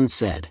 Yu Hyun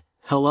said,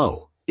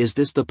 "Hello, is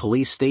this the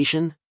police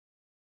station?"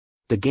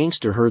 The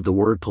gangster heard the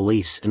word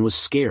police and was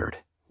scared.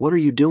 "What are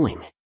you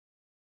doing?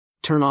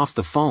 Turn off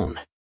the phone."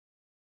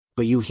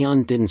 But Yu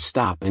Hyun didn't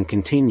stop and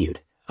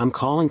continued, "I'm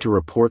calling to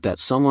report that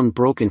someone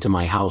broke into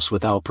my house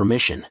without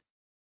permission."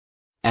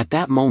 At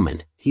that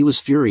moment, he was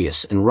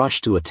furious and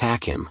rushed to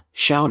attack him,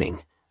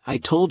 shouting, "I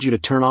told you to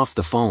turn off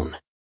the phone."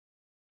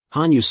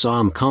 Hanyu saw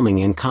him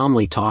coming and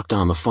calmly talked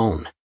on the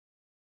phone.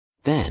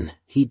 Then,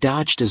 he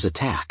dodged his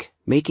attack,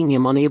 making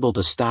him unable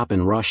to stop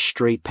and rushed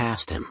straight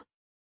past him.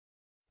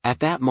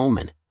 At that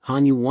moment,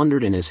 Hanyu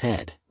wondered in his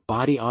head,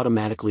 body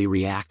automatically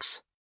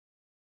reacts?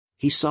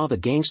 He saw the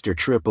gangster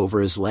trip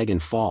over his leg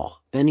and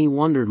fall, then he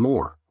wondered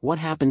more, what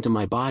happened to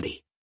my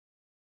body?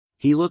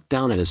 He looked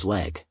down at his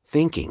leg,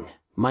 thinking,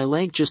 my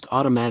leg just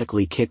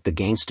automatically kicked the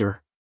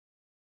gangster?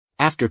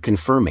 After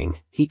confirming,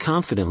 he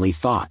confidently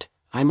thought,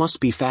 I must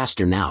be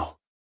faster now.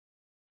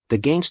 The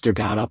gangster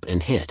got up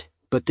and hit,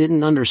 but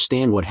didn't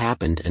understand what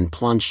happened and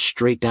plunged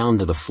straight down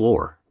to the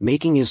floor,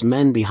 making his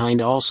men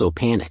behind also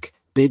panic.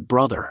 Big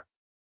brother.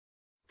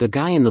 The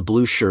guy in the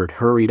blue shirt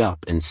hurried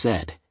up and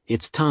said,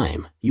 "It's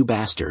time, you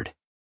bastard."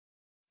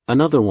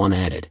 Another one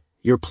added,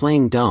 "You're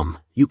playing dumb,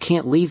 you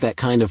can't leave that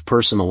kind of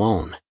person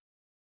alone."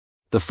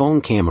 The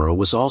phone camera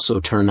was also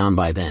turned on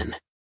by then.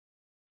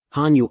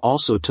 Hanyu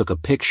also took a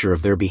picture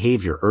of their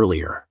behavior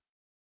earlier.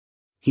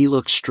 He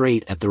looked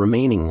straight at the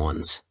remaining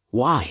ones.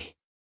 "Why?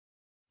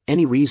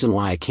 Any reason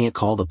why I can't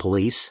call the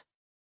police?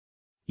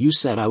 You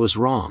said I was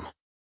wrong."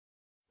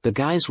 The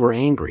guys were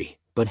angry,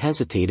 but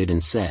hesitated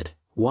and said,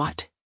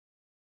 "What?"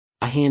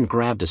 A hand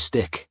grabbed a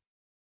stick.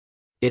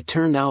 It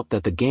turned out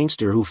that the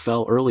gangster who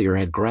fell earlier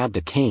had grabbed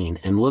a cane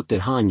and looked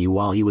at Hanyu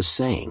while he was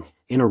saying,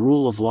 "In a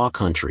rule of law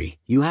country,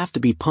 you have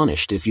to be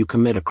punished if you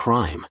commit a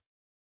crime."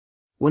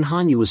 When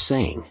Hanyu was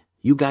saying,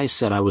 "You guys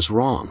said I was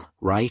wrong,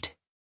 right?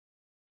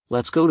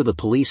 Let's go to the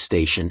police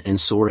station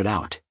and sort it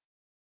out."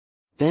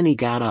 Then he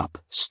got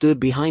up, stood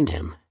behind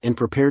him, and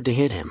prepared to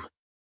hit him.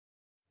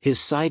 His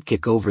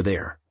sidekick over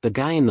there, the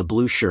guy in the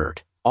blue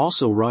shirt,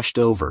 also rushed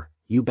over.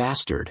 "You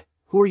bastard,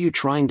 who are you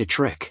trying to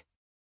trick?"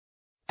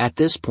 At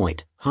this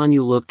point,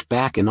 Hanyu looked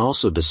back and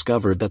also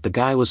discovered that the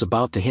guy was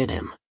about to hit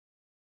him.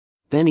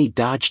 Then he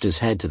dodged his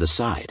head to the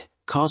side,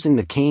 causing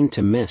the cane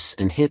to miss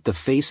and hit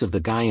the face of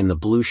the guy in the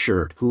blue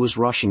shirt who was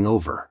rushing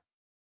over.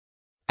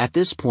 At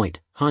this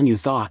point, Hanyu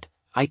thought,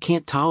 "I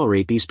can't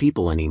tolerate these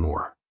people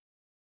anymore."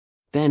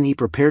 Then he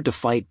prepared to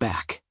fight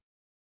back.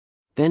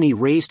 Then he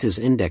raised his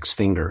index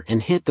finger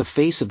and hit the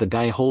face of the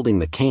guy holding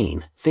the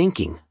cane,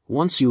 thinking,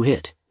 "Once you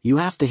hit, you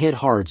have to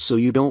hit hard so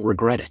you don't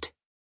regret it."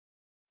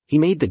 He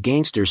made the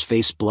gangster's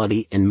face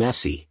bloody and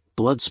messy,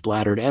 blood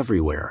splattered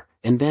everywhere,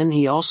 and then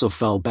he also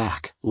fell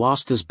back,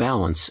 lost his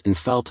balance and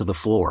fell to the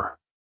floor.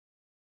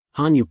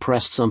 Hanyu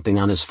pressed something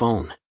on his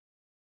phone.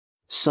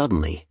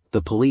 Suddenly,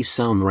 the police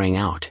sound rang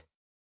out.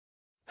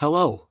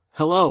 "Hello,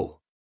 hello.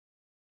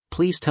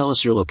 Please tell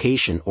us your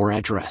location or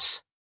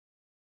address.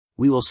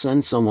 We will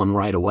send someone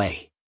right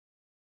away.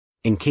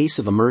 In case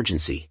of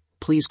emergency,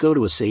 please go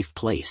to a safe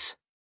place.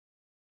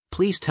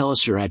 Please tell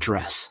us your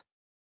address."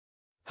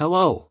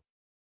 "Hello?"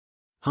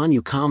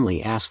 Hanyu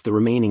calmly asked the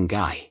remaining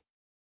guy.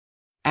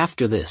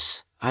 "After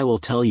this, I will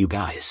tell you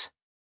guys.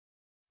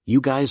 You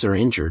guys are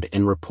injured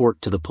and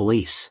report to the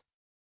police."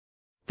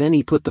 Then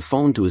he put the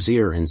phone to his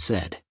ear and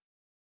said,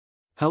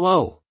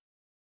 "Hello.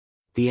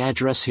 The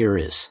address here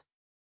is."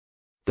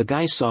 The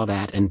guy saw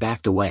that and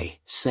backed away,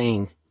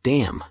 saying,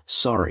 "Damn,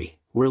 sorry,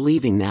 we're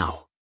leaving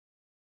now."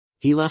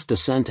 He left a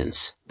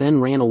sentence,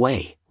 then ran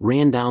away,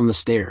 ran down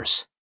the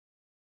stairs.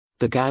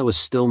 The guy was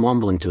still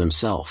mumbling to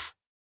himself.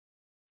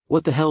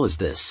 "What the hell is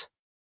this?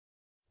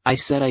 I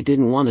said I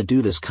didn't want to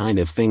do this kind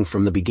of thing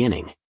from the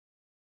beginning."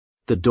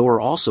 The door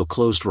also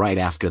closed right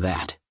after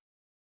that.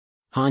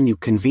 Hanyu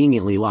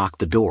conveniently locked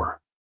the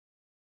door.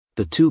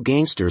 The two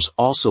gangsters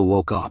also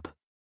woke up.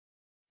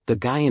 The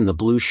guy in the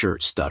blue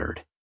shirt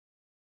stuttered.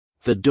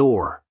 "The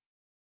door."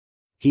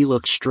 He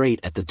looked straight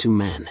at the two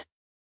men.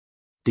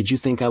 "Did you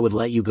think I would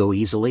let you go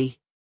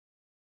easily?"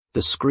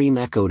 The scream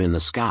echoed in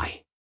the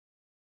sky.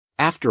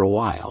 After a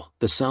while,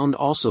 the sound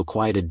also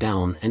quieted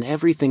down and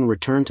everything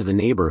returned to the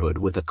neighborhood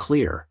with a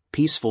clear,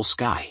 peaceful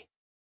sky.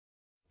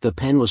 The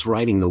pen was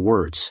writing the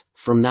words,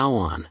 "From now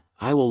on,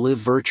 I will live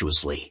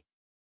virtuously."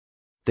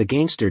 The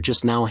gangster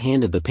just now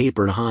handed the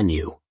paper to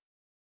Hanyu.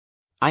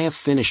 "I have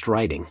finished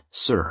writing,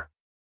 sir."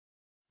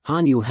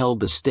 Hanyu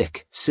held the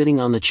stick, sitting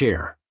on the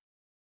chair.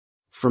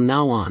 "From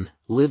now on,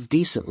 live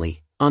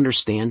decently,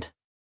 understand?"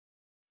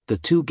 The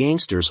two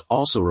gangsters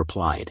also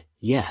replied,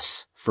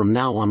 "Yes, from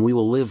now on we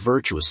will live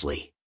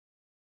virtuously."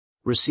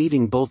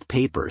 Receiving both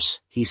papers,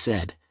 he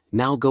said,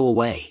 "Now go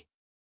away."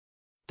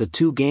 The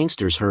two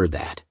gangsters heard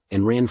that,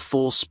 and ran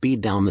full speed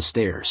down the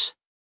stairs.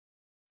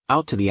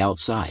 Out to the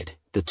outside,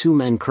 the two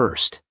men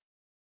cursed.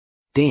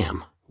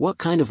 "Damn, what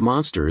kind of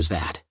monster is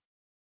that?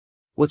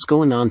 What's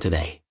going on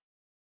today?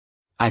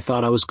 I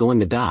thought I was going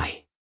to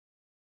die.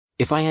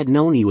 If I had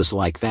known he was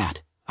like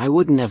that, I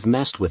wouldn't have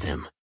messed with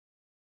him."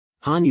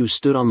 Hanyu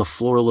stood on the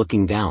floor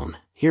looking down,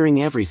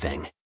 hearing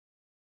everything.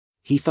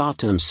 He thought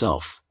to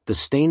himself, the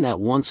stain that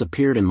once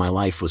appeared in my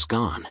life was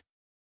gone.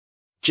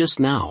 Just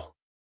now.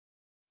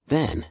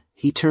 Then,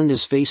 he turned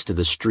his face to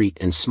the street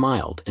and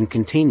smiled and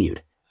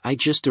continued, "I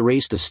just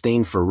erased a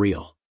stain for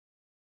real."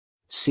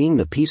 Seeing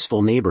the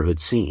peaceful neighborhood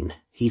scene,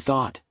 he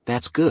thought,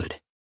 that's good.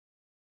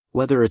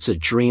 Whether it's a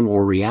dream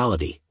or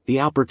reality,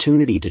 the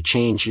opportunity to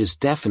change is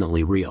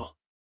definitely real.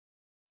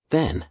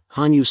 Then,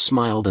 Hanyu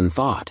smiled and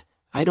thought,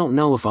 I don't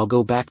know if I'll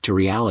go back to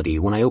reality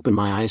when I open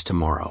my eyes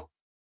tomorrow.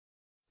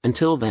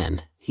 Until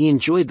then, he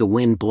enjoyed the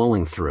wind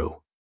blowing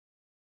through.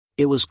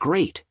 It was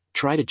great,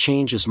 try to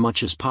change as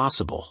much as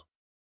possible.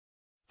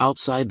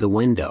 Outside the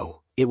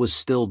window, it was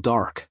still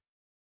dark.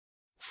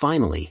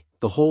 Finally,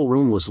 the whole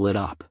room was lit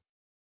up.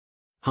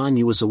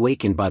 Hanyu was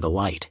awakened by the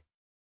light.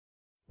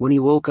 When he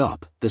woke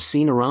up, the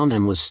scene around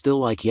him was still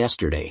like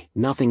yesterday,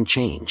 nothing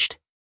changed.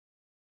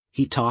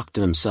 He talked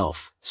to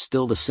himself,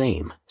 still the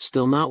same,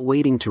 still not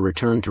waiting to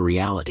return to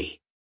reality.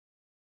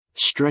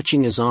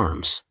 Stretching his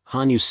arms,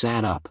 Hanyu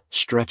sat up,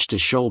 stretched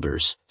his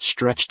shoulders,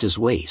 stretched his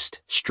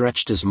waist,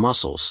 stretched his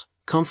muscles,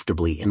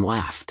 comfortably and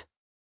laughed.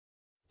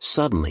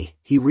 Suddenly,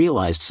 he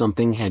realized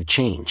something had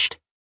changed.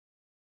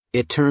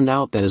 It turned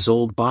out that his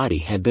old body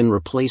had been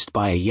replaced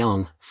by a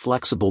young,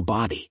 flexible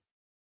body.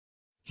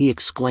 He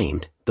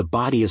exclaimed, "The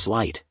body is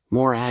light,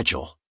 more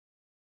agile.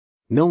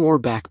 No more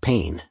back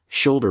pain,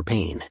 shoulder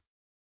pain.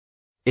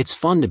 It's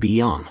fun to be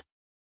young.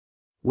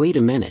 Wait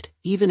a minute,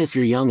 even if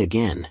you're young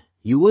again,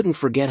 you wouldn't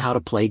forget how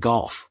to play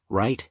golf,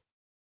 right?"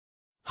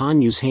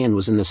 Hanyu's hand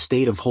was in the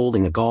state of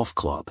holding a golf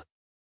club.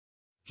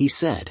 He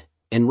said,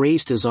 and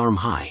raised his arm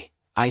high,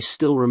 "I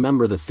still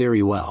remember the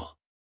theory well."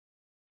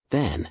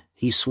 Then,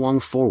 he swung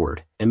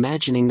forward,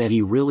 imagining that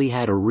he really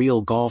had a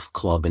real golf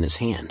club in his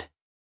hand.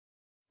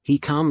 He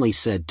calmly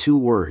said 2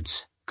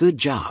 words, "Good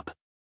job."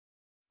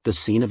 The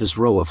scene of his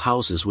row of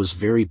houses was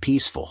very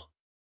peaceful.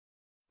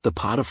 The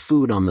pot of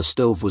food on the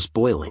stove was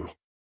boiling.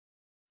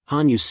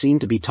 Hanyu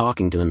seemed to be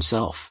talking to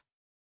himself.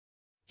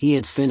 He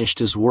had finished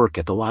his work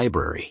at the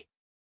library.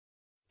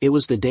 It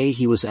was the day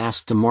he was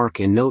asked to mark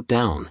and note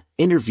down,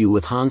 "Interview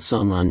with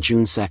Hansung on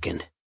June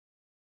 2nd.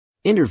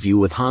 Interview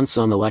with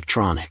Hansung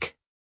Electronic."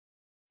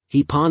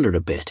 He pondered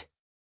a bit.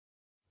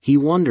 He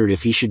wondered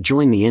if he should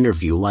join the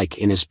interview like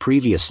in his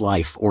previous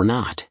life or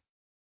not.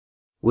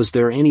 Was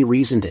there any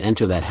reason to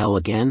enter that hell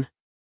again?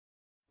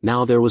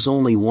 Now there was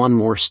only one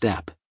more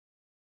step.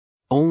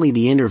 Only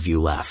the interview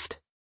left.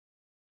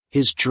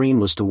 His dream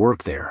was to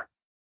work there.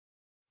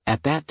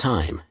 At that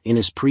time, in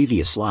his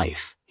previous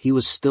life, he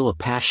was still a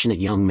passionate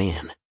young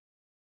man.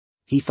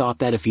 He thought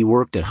that if he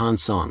worked at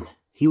Hansung,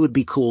 he would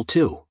be cool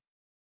too.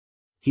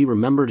 He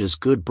remembered his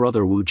good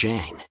brother Wu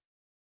Jiang.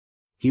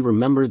 He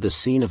remembered the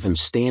scene of him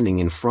standing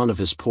in front of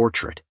his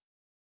portrait.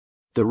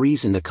 The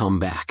reason to come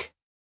back.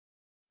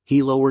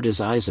 He lowered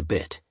his eyes a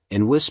bit,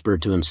 and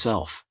whispered to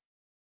himself.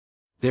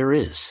 There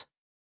is.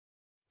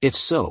 If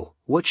so,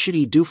 what should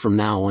he do from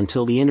now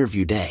until the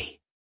interview day?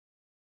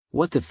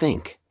 What to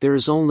think, there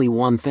is only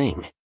one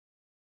thing.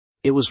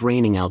 It was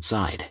raining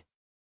outside.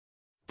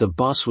 The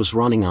bus was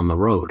running on the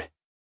road.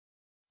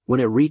 When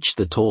it reached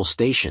the toll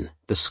station,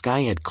 the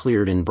sky had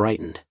cleared and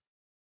brightened.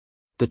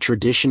 The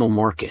traditional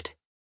market.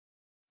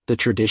 The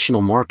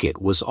traditional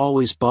market was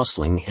always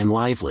bustling and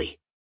lively.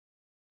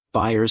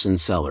 Buyers and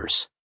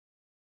sellers.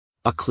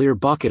 A clear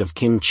bucket of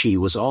kimchi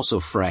was also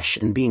fresh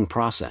and being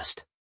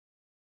processed.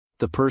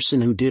 The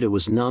person who did it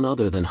was none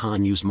other than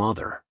Hanyu's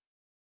mother.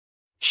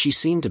 She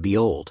seemed to be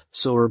old,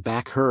 so her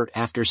back hurt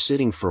after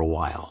sitting for a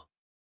while.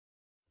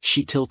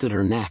 She tilted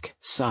her neck,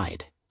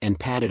 sighed, and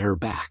patted her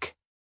back.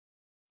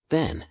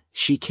 Then,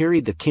 she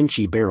carried the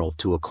kimchi barrel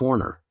to a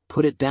corner,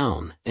 put it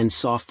down, and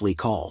softly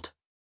called.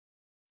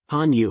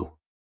 Hanyu.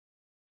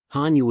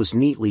 Hanyu was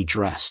neatly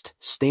dressed,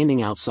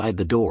 standing outside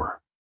the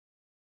door.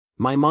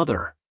 My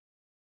mother.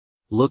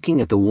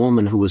 Looking at the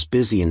woman who was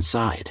busy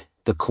inside,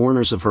 the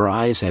corners of her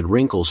eyes had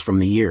wrinkles from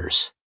the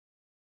years.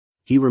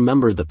 He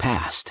remembered the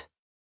past.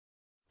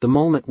 The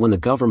moment when the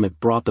government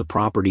brought the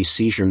property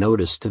seizure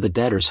notice to the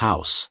debtor's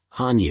house,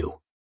 Hanyu.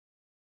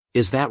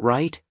 Is that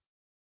right?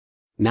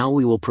 Now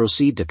we will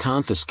proceed to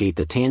confiscate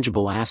the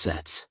tangible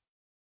assets.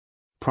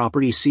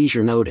 Property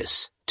seizure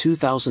notice,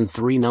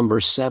 2003 number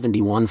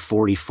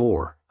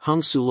 7144,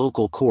 Hangsu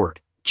Local Court,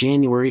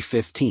 January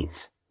 15,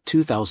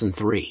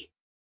 2003.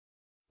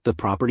 The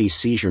property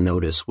seizure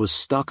notice was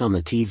stuck on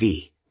the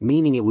TV,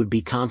 meaning it would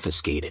be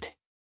confiscated.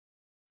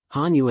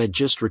 Hanyu had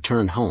just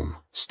returned home,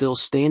 still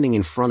standing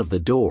in front of the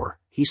door.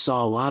 He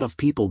saw a lot of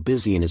people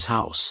busy in his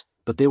house,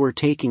 but they were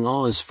taking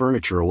all his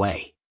furniture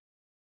away.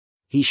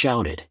 He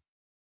shouted.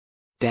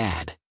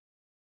 Dad.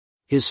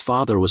 His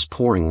father was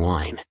pouring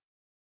wine.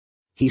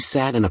 He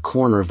sat in a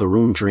corner of the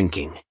room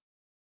drinking.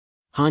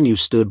 Hanyu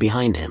stood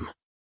behind him.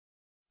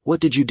 What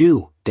did you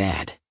do,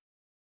 Dad?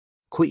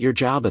 Quit your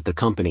job at the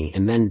company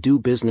and then do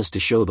business to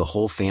show the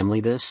whole family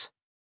this?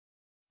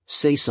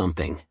 Say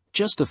something,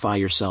 justify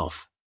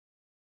yourself.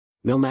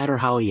 No matter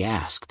how he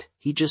asked,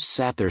 he just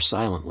sat there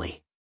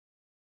silently.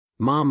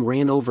 Mom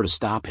ran over to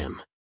stop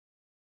him.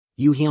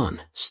 Yu-hyun,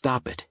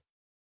 stop it.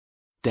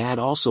 Dad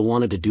also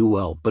wanted to do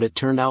well, but it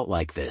turned out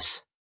like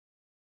this.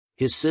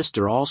 His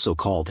sister also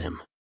called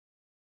him.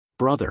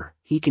 Brother,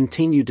 he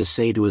continued to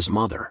say to his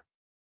mother.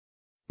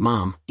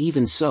 Mom,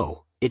 even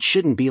so, it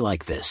shouldn't be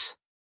like this.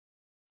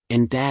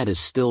 And Dad is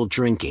still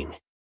drinking.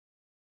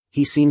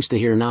 He seems to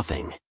hear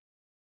nothing.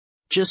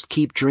 Just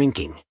keep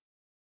drinking.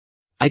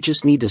 I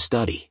just need to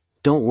study,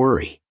 don't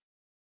worry.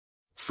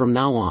 From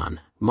now on,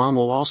 Mom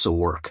will also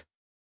work.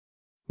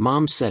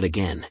 Mom said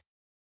again.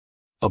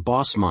 A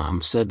boss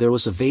mom said there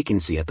was a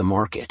vacancy at the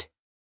market.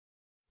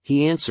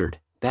 He answered,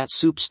 that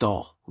soup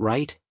stall,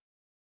 right?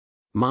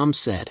 Mom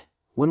said,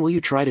 when will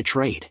you try to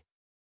trade?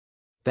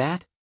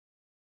 That?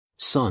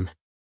 Son.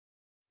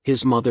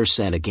 His mother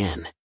said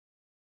again.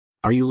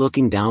 Are you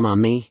looking down on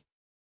me?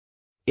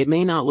 It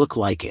may not look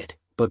like it,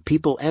 but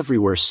people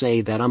everywhere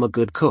say that I'm a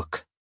good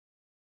cook.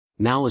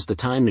 Now is the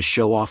time to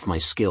show off my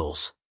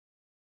skills.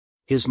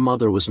 His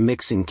mother was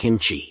mixing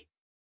kimchi.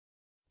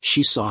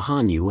 She saw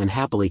Hanyu and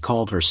happily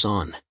called her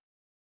son.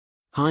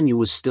 Hanyu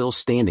was still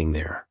standing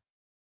there.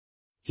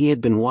 He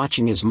had been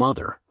watching his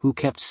mother, who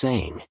kept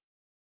saying,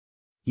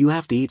 You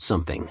have to eat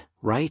something,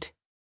 right?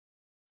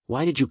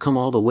 Why did you come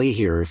all the way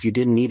here if you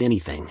didn't eat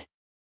anything?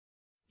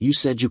 You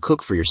said you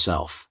cook for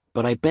yourself,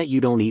 but I bet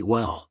you don't eat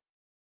well.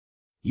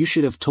 You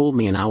should have told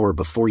me an hour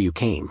before you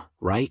came,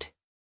 right?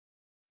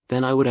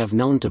 Then I would have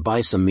known to buy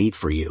some meat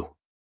for you.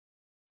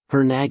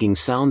 Her nagging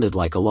sounded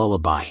like a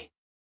lullaby.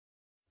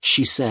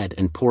 She said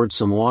and poured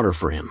some water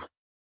for him.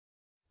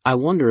 I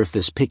wonder if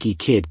this picky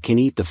kid can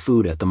eat the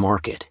food at the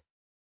market.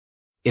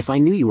 If I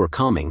knew you were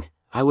coming,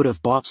 I would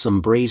have bought some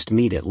braised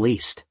meat at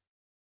least.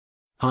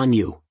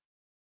 Hanyu.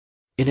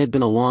 It had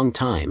been a long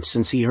time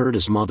since he heard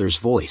his mother's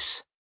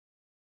voice.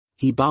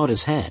 He bowed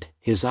his head,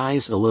 his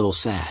eyes a little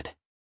sad.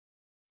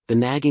 The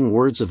nagging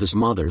words of his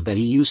mother that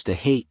he used to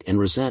hate and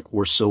resent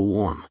were so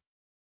warm.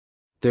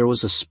 There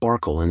was a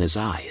sparkle in his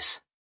eyes.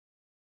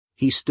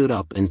 He stood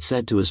up and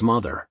said to his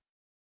mother,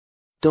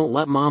 "Don't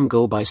let Mom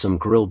go buy some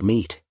grilled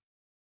meat.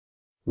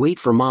 Wait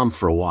for Mom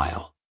for a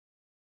while."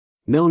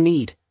 "No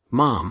need,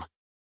 Mom.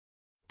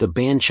 The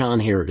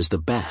banchan here is the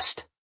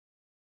best.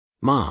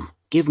 Mom,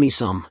 give me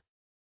some.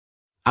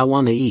 I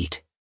want to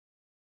eat."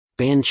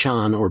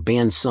 Banchan or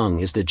bansung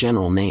is the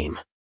general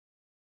name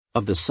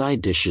of the side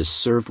dishes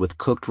served with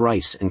cooked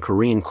rice in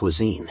Korean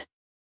cuisine.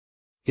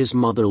 His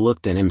mother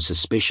looked at him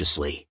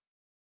suspiciously.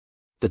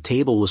 The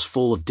table was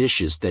full of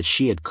dishes that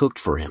she had cooked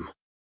for him.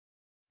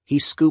 He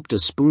scooped a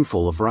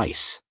spoonful of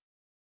rice.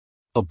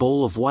 A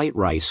bowl of white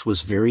rice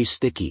was very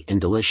sticky and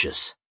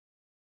delicious.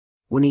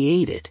 When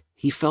he ate it,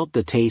 he felt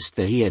the taste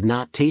that he had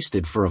not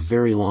tasted for a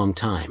very long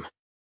time.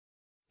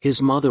 His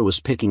mother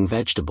was picking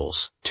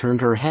vegetables,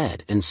 turned her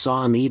head and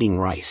saw him eating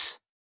rice.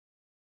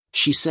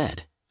 She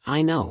said,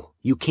 "I know,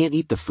 you can't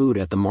eat the food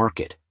at the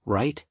market,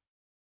 right?"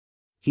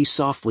 He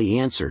softly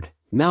answered,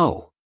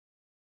 "No."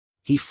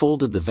 He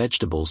folded the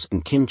vegetables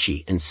and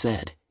kimchi and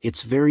said,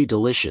 "It's very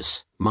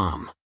delicious,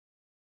 Mom.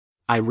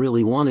 I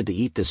really wanted to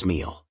eat this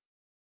meal."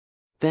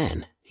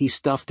 Then, he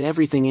stuffed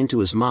everything into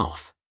his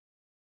mouth.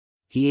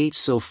 He ate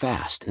so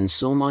fast and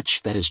so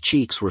much that his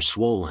cheeks were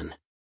swollen.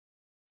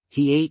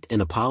 He ate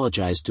and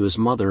apologized to his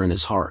mother in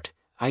his heart,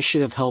 "I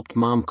should have helped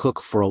Mom cook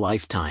for a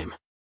lifetime.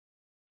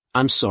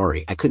 I'm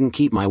sorry I couldn't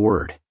keep my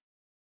word."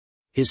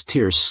 His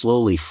tears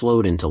slowly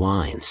flowed into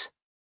lines.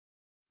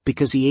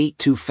 Because he ate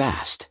too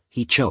fast,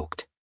 he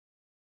choked.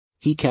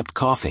 He kept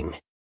coughing.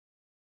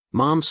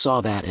 Mom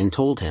saw that and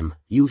told him,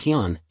 "You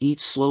Hyun,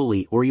 eat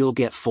slowly or you'll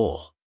get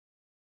full."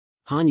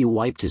 Hanyu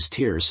wiped his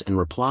tears and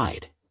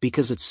replied,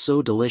 "Because it's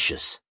so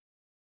delicious."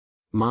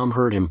 Mom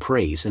heard him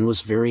praise and was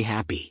very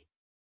happy.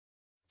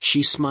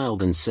 She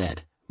smiled and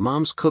said,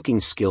 "Mom's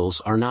cooking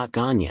skills are not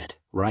gone yet,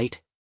 right?"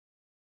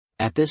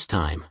 At this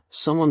time,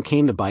 someone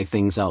came to buy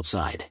things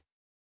outside.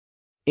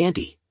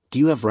 "Auntie, do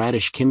you have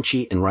radish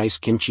kimchi and rice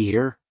kimchi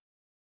here?"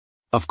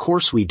 "Of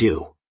course we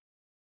do."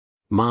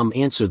 Mom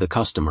answered the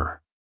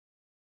customer.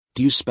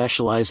 "Do you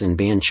specialize in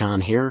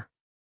banchan here?"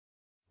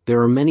 "There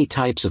are many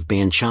types of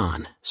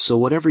banchan, so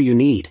whatever you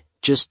need,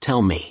 just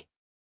tell me."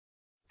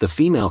 The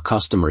female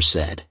customer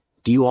said,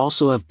 "Do you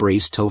also have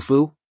braised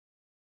tofu?"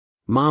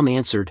 Mom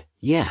answered,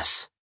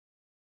 "Yes."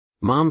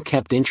 Mom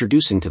kept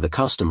introducing to the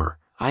customer,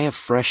 "I have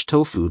fresh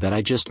tofu that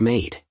I just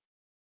made.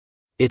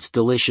 It's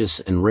delicious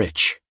and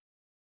rich.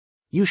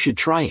 You should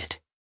try it."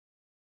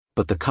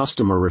 But the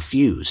customer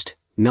refused,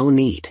 "No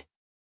need.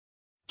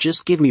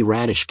 Just give me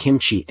radish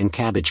kimchi and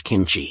cabbage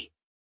kimchi."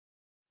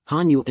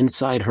 Hanyu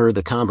inside heard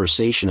the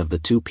conversation of the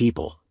two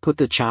people, put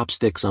the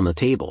chopsticks on the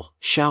table,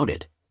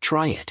 shouted,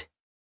 "Try it."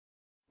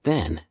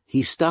 Then,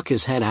 he stuck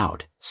his head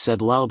out,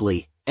 said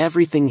loudly,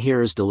 "Everything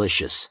here is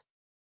delicious.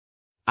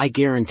 I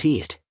guarantee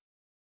it."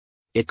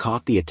 It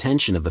caught the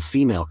attention of the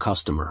female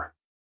customer.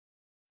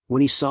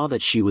 When he saw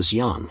that she was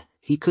young,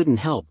 he couldn't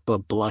help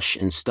but blush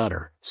and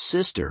stutter,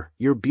 "Sister,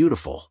 you're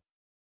beautiful."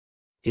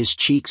 His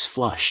cheeks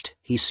flushed,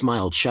 he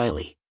smiled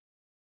shyly.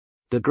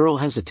 The girl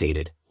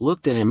hesitated,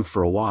 looked at him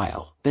for a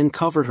while, then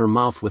covered her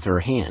mouth with her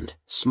hand,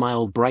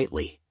 smiled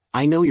brightly,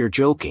 "I know you're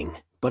joking,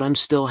 but I'm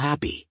still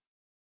happy.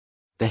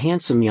 The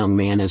handsome young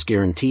man has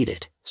guaranteed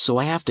it, so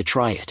I have to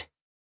try it.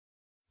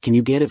 Can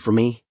you get it for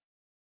me?"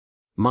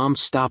 Mom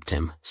stopped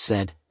him,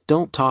 said,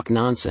 "Don't talk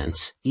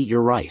nonsense, eat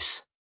your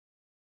rice."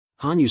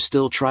 Hanyu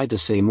still tried to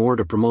say more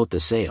to promote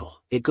the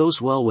sale, "It goes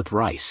well with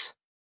rice."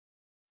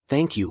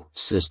 "Thank you,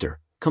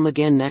 sister, come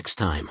again next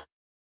time."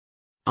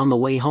 On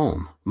the way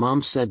home,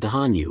 Mom said to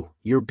Hanyu,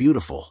 "You're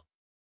beautiful."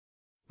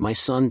 My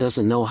son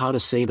doesn't know how to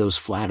say those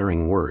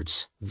flattering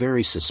words,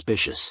 very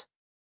suspicious.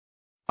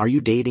 "Are you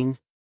dating?"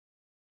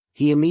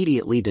 He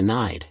immediately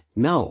denied,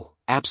 "No,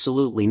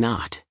 absolutely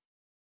not."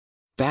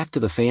 Back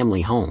to the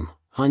family home,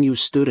 Hanyu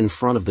stood in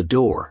front of the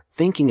door,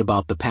 thinking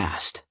about the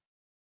past.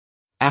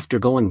 After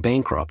going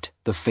bankrupt,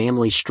 the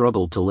family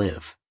struggled to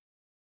live.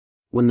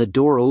 When the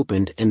door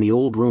opened and the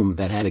old room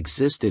that had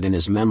existed in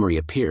his memory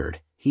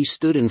appeared, he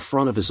stood in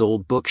front of his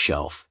old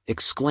bookshelf,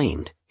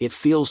 exclaimed, "It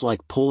feels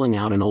like pulling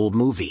out an old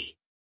movie.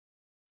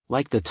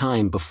 Like the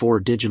time before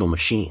digital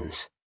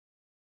machines.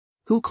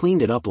 Who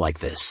cleaned it up like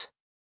this?"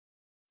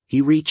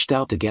 He reached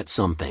out to get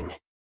something.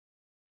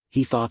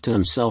 He thought to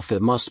himself,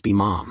 it must be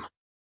Mom.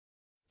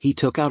 He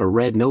took out a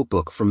red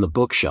notebook from the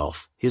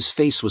bookshelf, his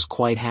face was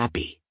quite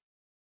happy.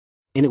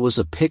 And it was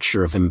a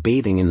picture of him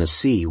bathing in the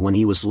sea when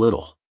he was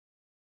little.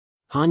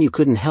 Hanyu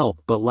couldn't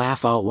help but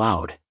laugh out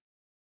loud.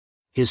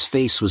 His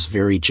face was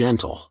very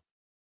gentle.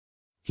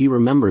 He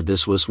remembered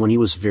this was when he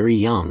was very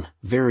young,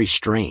 very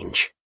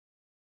strange.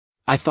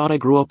 I thought I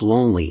grew up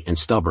lonely and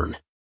stubborn.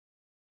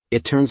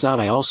 It turns out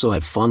I also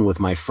had fun with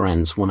my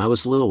friends when I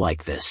was little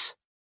like this.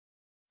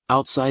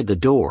 Outside the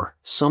door,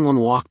 someone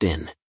walked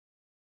in.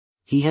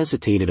 He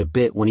hesitated a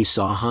bit when he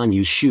saw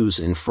Hanyu's shoes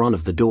in front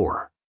of the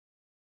door.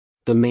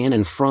 The man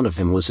in front of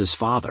him was his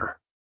father.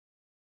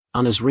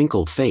 On his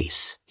wrinkled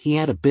face, he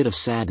had a bit of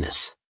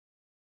sadness.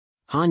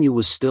 Hanyu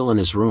was still in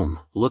his room,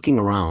 looking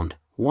around,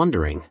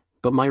 wondering,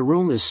 but my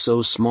room is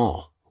so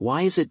small,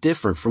 why is it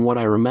different from what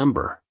I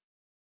remember?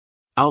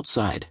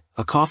 Outside,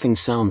 a coughing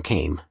sound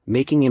came,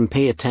 making him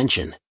pay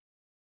attention.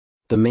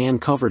 The man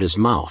covered his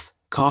mouth,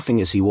 coughing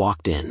as he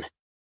walked in.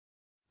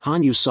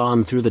 Hanyu saw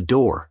him through the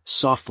door,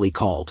 softly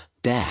called,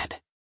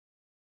 "Dad."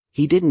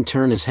 He didn't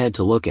turn his head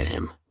to look at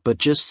him, but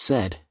just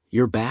said,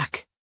 "You're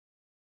back?"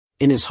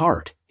 In his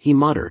heart, he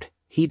muttered,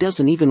 "He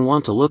doesn't even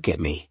want to look at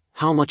me,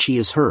 how much he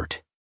is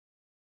hurt.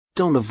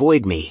 Don't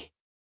avoid me."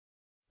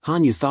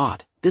 Hanyu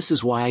thought, this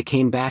is why I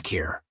came back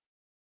here.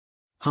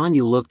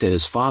 Hanyu looked at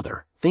his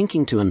father,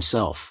 thinking to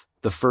himself,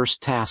 the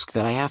first task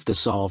that I have to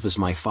solve is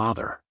my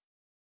father.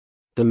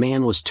 The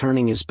man was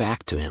turning his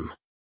back to him.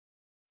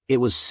 It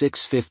was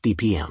 6:50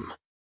 p.m.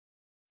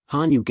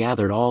 Hanyu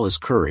gathered all his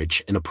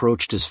courage and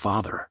approached his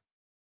father.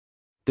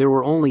 There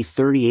were only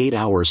 38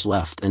 hours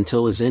left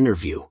until his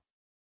interview.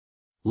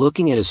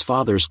 Looking at his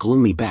father's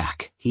gloomy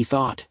back, he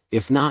thought,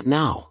 if not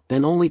now,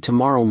 then only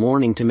tomorrow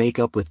morning to make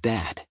up with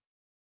Dad.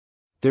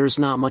 There is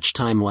not much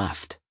time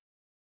left.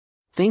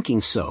 Thinking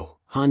so,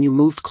 Hanyu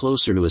moved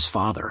closer to his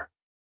father.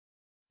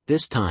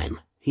 This time,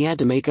 he had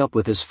to make up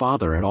with his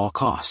father at all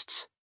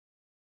costs.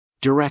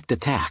 Direct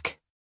attack.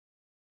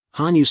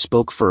 Hanyu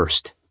spoke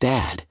first,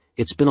 "Dad,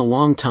 it's been a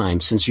long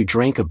time since you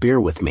drank a beer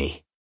with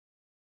me."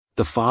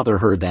 The father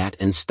heard that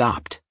and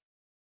stopped.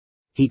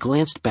 He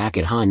glanced back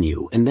at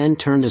Hanyu and then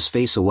turned his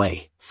face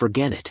away,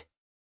 "Forget it."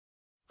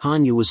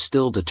 Hanyu was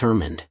still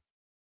determined.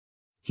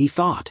 He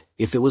thought,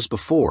 if it was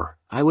before,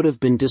 I would have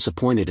been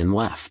disappointed and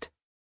left.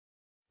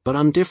 But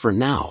I'm different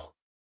now.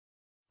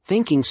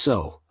 Thinking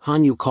so,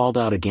 Hanyu called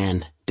out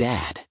again,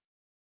 "Dad.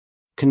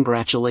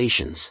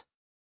 Congratulations.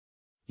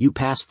 You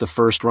passed the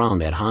first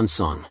round at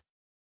Hansung.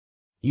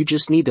 You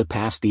just need to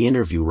pass the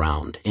interview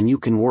round and you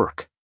can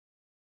work.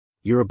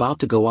 You're about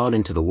to go out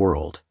into the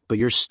world, but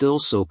you're still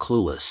so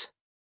clueless.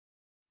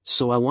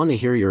 So I want to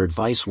hear your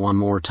advice one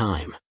more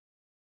time."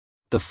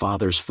 The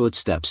father's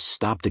footsteps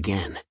stopped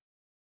again.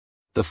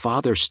 The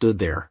father stood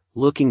there,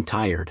 looking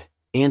tired,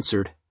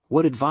 answered,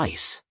 "What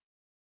advice?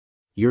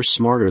 You're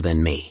smarter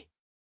than me.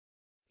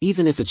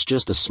 Even if it's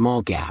just a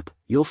small gap,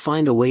 you'll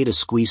find a way to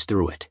squeeze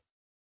through it."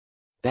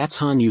 That's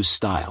Hanyu's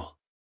style.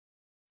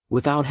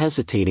 Without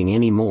hesitating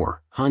any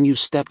more, Hanyu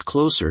stepped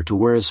closer to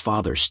where his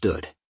father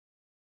stood.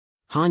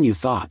 Hanyu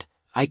thought,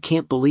 I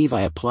can't believe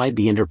I applied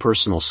the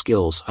interpersonal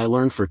skills I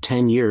learned for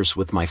 10 years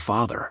with my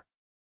father.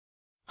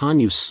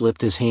 Hanyu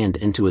slipped his hand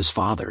into his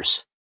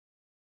father's.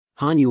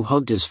 Hanyu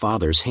hugged his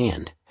father's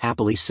hand,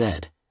 happily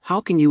said,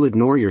 "How can you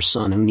ignore your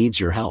son who needs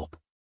your help?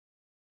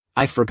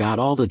 I forgot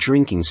all the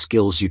drinking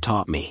skills you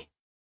taught me.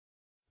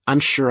 I'm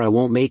sure I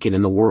won't make it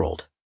in the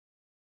world.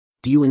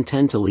 Do you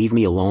intend to leave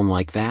me alone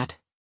like that?"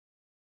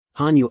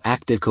 Hanyu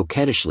acted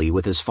coquettishly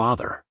with his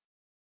father.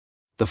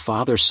 The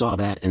father saw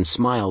that and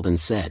smiled and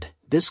said,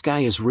 "This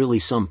guy is really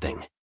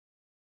something."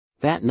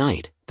 That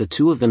night, the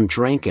two of them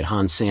drank at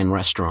Hansan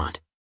restaurant.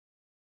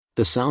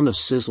 The sound of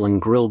sizzling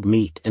grilled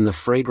meat and the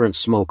fragrant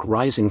smoke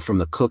rising from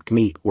the cooked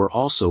meat were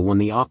also when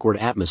the awkward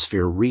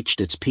atmosphere reached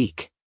its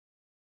peak.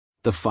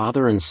 The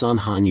father and son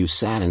Hanyu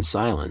sat in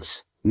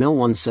silence, no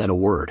one said a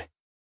word.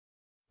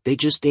 They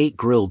just ate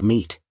grilled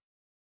meat.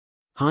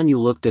 Hanyu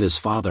looked at his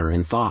father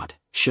and thought,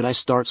 should I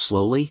start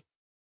slowly?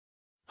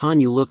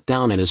 Hanyu looked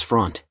down at his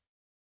front.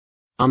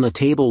 On the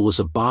table was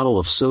a bottle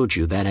of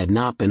soju that had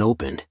not been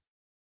opened.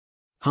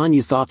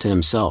 Hanyu thought to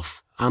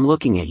himself, I'm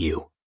looking at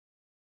you.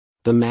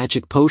 The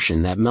magic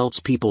potion that melts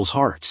people's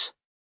hearts.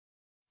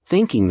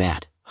 Thinking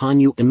that,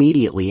 Hanyu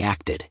immediately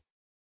acted.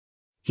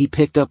 He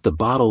picked up the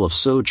bottle of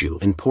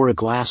soju and poured a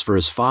glass for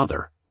his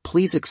father.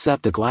 Please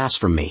accept a glass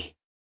from me.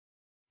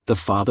 The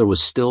father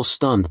was still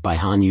stunned by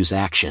Hanyu's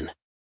action.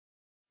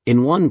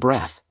 In one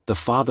breath, the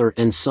father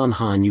and son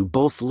Hanyu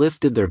both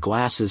lifted their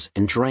glasses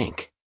and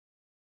drank.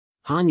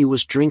 Hanyu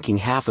was drinking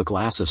half a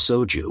glass of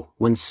soju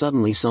when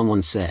suddenly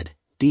someone said,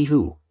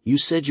 Dihu, you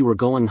said you were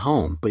going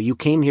home but you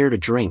came here to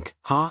drink,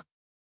 huh?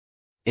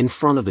 In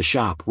front of the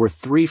shop were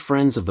 3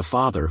 friends of the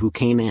father who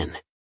came in.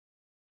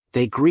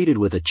 They greeted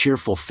with a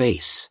cheerful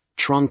face,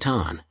 Trung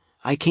Tan,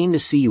 I came to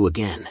see you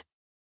again.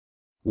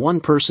 One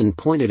person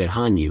pointed at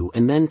Hanyu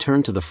and then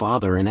turned to the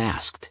father and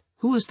asked,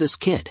 Who is this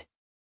kid?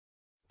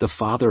 The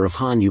father of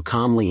Hanyu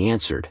calmly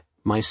answered,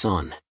 My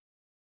son.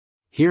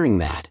 Hearing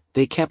that,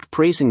 they kept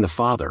praising the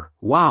father,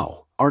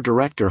 Wow, our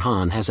director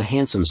Han has a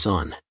handsome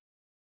son.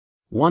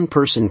 One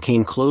person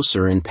came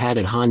closer and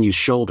patted Hanyu's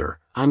shoulder,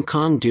 I'm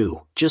Kang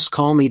Do, just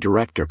call me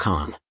Director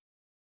Kang.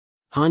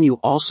 Hanyu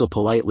also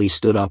politely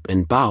stood up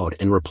and bowed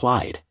and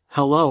replied,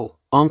 hello,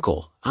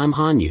 uncle, I'm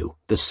Hanyu,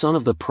 the son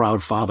of the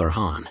proud father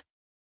Han.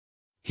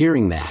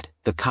 Hearing that,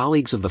 the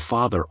colleagues of the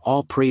father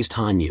all praised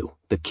Hanyu,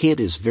 the kid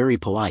is very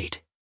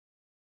polite.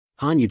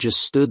 Hanyu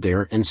just stood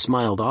there and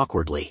smiled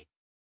awkwardly.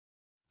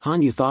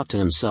 Hanyu thought to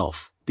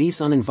himself,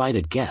 these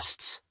uninvited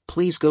guests,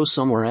 please go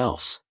somewhere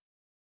else.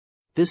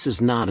 This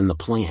is not in the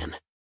plan.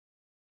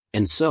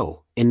 And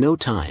so, in no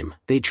time,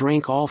 they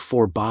drank all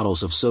 4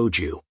 bottles of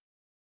soju.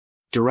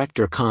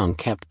 Director Kang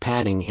kept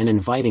patting and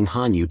inviting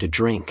Hanyu to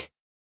drink.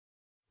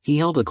 He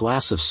held a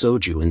glass of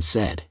soju and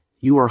said,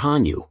 you are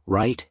Hanyu,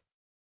 right?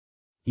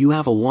 You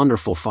have a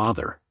wonderful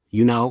father,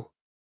 you know?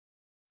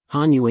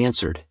 Hanyu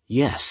answered,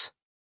 yes.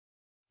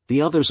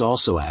 The others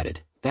also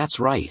added, that's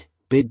right,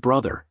 big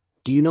brother,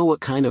 do you know what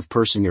kind of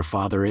person your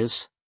father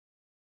is?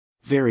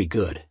 Very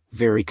good,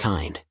 very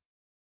kind.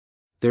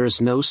 There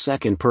is no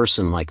second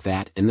person like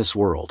that in this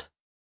world.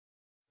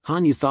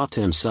 Hanyu thought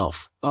to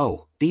himself,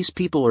 oh, these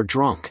people are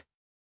drunk.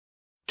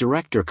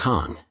 Director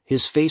Kang,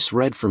 his face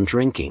red from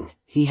drinking,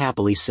 he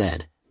happily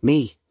said,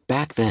 me,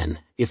 back then,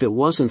 if it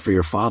wasn't for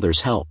your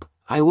father's help,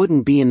 I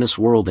wouldn't be in this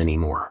world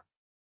anymore.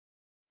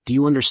 Do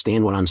you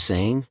understand what I'm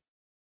saying?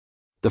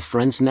 The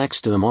friends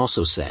next to him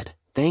also said,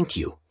 thank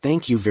you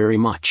very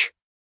much.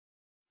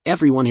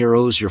 Everyone here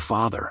owes your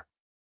father.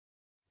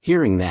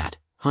 Hearing that,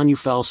 Hanyu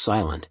fell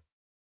silent.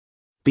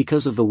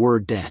 Because of the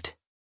word debt.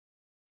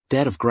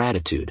 Debt of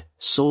gratitude,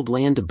 sold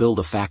land to build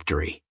a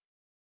factory.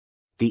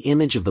 The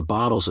image of the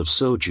bottles of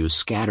soju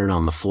scattered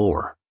on the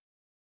floor.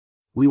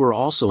 We were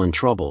also in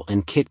trouble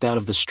and kicked out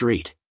of the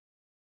street.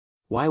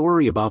 Why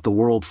worry about the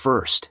world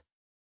first?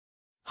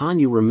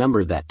 Hanyu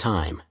remembered that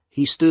time,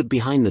 he stood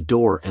behind the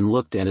door and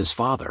looked at his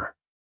father.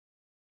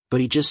 But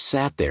he just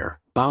sat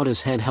there, bowed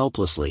his head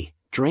helplessly,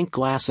 drank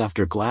glass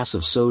after glass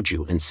of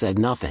soju and said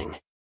nothing.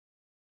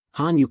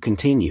 Hanyu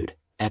continued,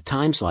 at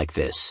times like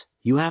this,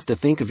 you have to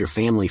think of your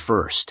family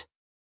first.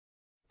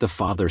 The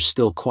father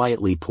still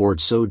quietly poured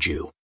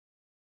soju.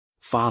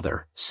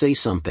 Father, say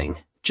something,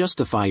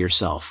 justify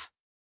yourself.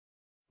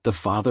 The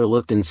father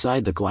looked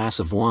inside the glass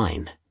of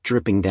wine,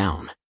 dripping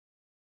down.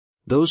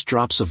 Those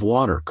drops of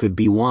water could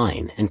be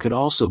wine and could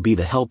also be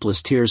the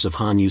helpless tears of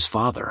Hanyu's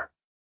father.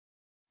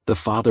 The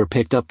father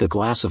picked up the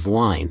glass of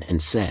wine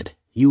and said,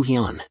 Yu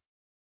Hyun.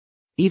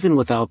 Even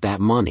without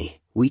that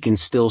money, we can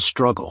still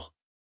struggle.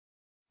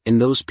 And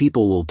those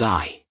people will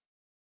die.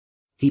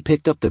 He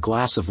picked up the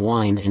glass of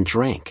wine and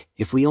drank,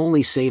 if we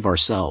only save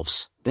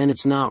ourselves, then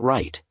it's not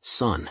right,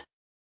 son.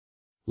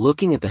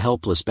 Looking at the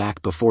helpless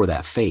back before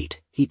that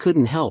fate, he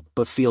couldn't help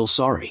but feel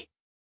sorry.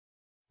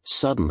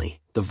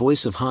 Suddenly, the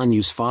voice of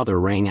Hanyu's father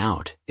rang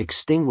out,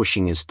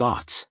 extinguishing his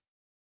thoughts.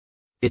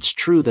 It's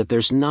true that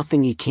there's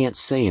nothing he can't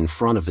say in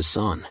front of his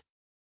son.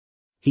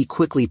 He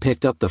quickly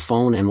picked up the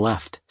phone and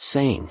left,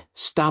 saying,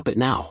 stop it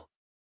now.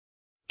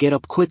 Get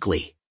up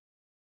quickly.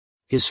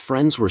 His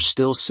friends were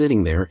still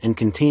sitting there and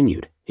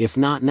continued, if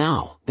not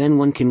now, then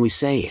when can we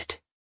say it?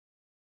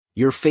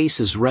 Your face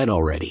is red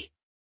already.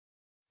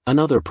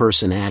 Another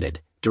person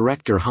added,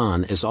 Director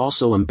Han is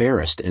also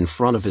embarrassed in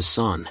front of his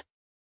son.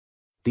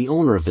 The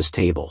owner of this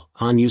table,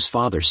 Hanyu's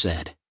father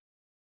said.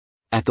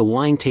 At the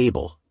wine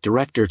table,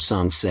 Director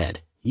Tsung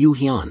said, Yu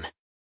Hyun.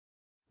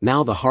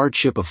 Now the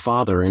hardship of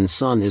father and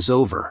son is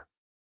over.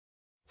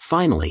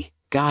 Finally,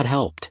 God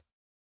helped.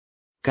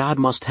 God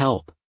must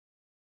help.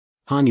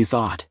 Hanyu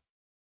thought.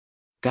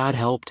 God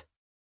helped?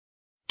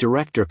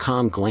 Director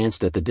Kang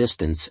glanced at the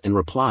distance and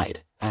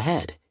replied,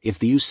 ahead, if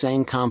the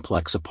Yusang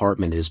complex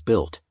apartment is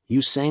built,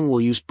 Yusang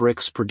will use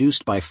bricks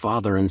produced by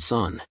father and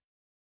son.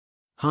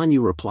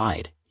 Hanyu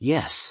replied,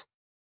 yes.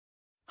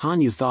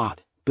 Hanyu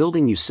thought,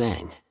 building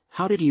Yusang,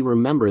 how did he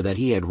remember that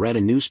he had read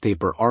a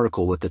newspaper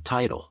article with the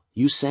title,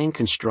 Yusang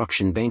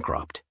Construction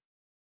Bankrupt?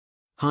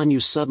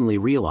 Hanyu suddenly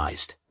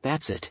realized,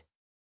 that's it.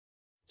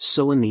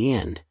 So in the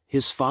end,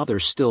 his father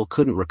still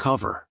couldn't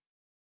recover.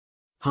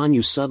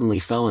 Hanyu suddenly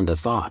fell into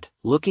thought,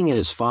 looking at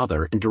his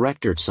father and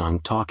Director Tsung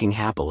talking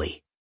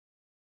happily.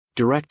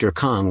 Director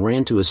Kang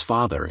ran to his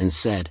father and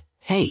said,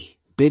 hey,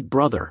 big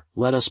brother,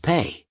 let us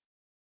pay.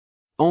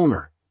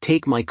 Owner,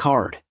 take my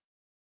card.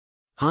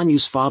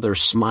 Hanyu's father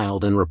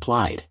smiled and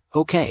replied,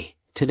 okay,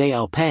 today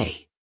I'll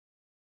pay.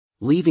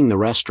 Leaving the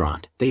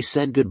restaurant, they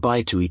said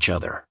goodbye to each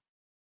other.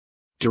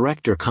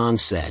 Director Kang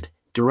said,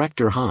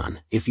 Director Han,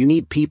 if you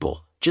need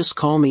people, just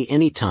call me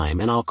anytime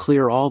and I'll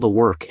clear all the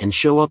work and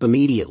show up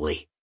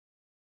immediately.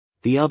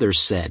 The others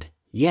said,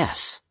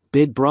 yes,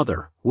 big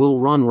brother, we'll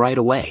run right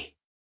away.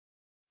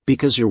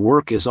 Because your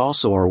work is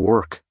also our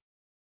work.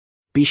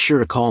 Be sure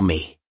to call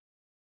me.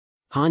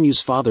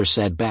 Hanyu's father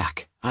said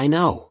back, I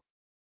know.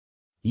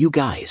 You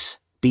guys,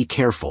 be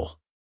careful.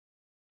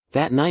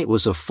 That night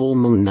was a full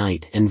moon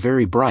night and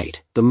very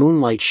bright, the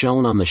moonlight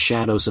shone on the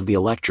shadows of the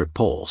electric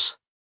poles.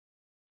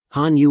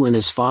 Hanyu and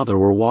his father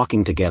were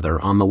walking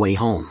together on the way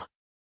home.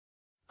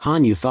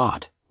 Hanyu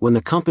thought, when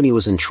the company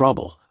was in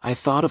trouble, I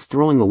thought of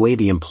throwing away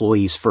the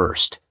employees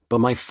first,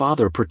 but my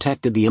father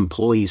protected the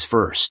employees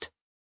first.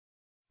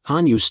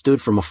 Hanyu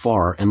stood from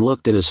afar and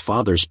looked at his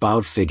father's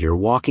bowed figure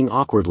walking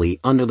awkwardly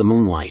under the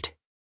moonlight.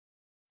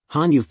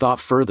 Hanyu thought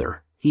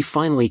further. He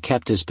finally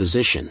kept his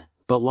position,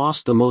 but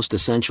lost the most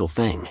essential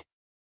thing.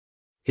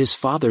 His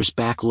father's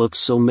back looked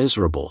so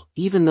miserable.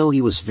 Even though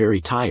he was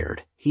very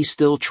tired, he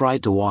still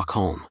tried to walk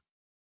home.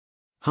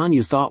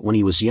 Hanyu thought when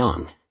he was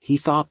young, he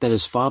thought that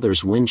his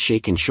father's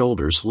wind-shaken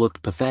shoulders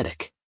looked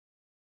pathetic.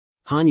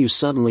 Hanyu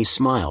suddenly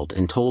smiled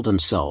and told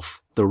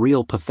himself, the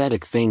real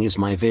pathetic thing is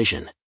my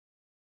vision.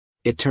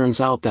 It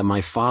turns out that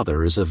my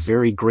father is a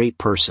very great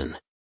person.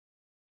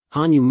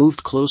 Hanyu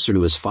moved closer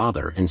to his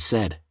father and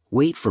said,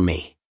 "Wait for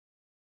me."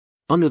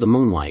 Under the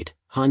moonlight,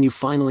 Hanyu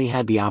finally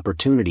had the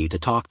opportunity to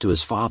talk to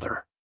his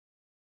father.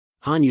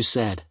 Hanyu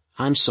said,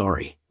 "I'm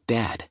sorry,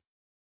 Dad."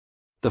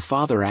 The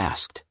father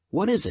asked,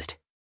 "What is it?"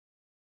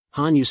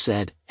 Hanyu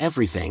said,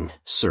 "Everything,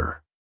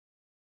 sir.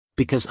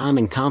 Because I'm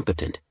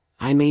incompetent,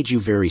 I made you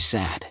very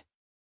sad."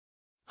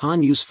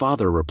 Hanyu's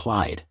father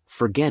replied,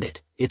 "Forget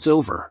it, it's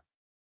over."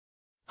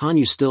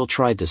 Hanyu still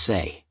tried to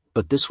say,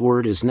 "But this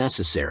word is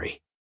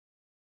necessary."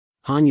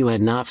 Hanyu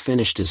had not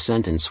finished his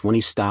sentence when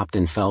he stopped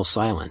and fell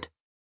silent.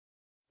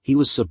 He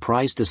was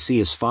surprised to see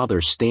his father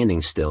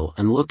standing still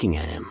and looking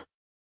at him.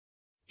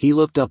 He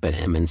looked up at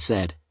him and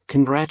said,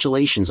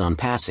 "Congratulations on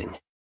passing."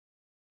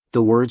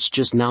 The words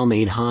just now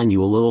made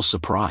Hanyu a little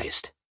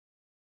surprised.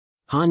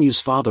 Hanyu's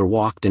father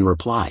walked and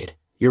replied,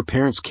 "Your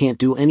parents can't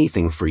do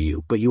anything for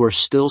you, but you are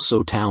still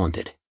so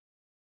talented."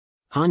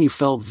 Hanyu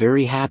felt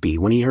very happy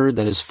when he heard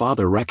that his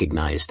father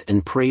recognized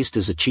and praised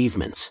his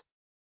achievements.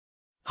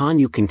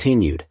 Hanyu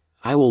continued,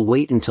 "I will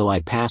wait until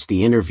I pass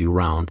the interview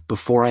round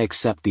before I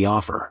accept the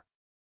offer."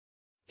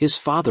 His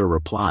father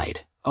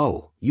replied,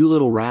 "Oh, you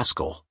little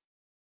rascal."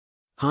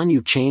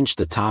 Hanyu changed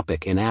the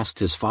topic and asked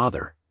his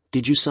father,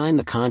 "Did you sign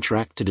the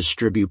contract to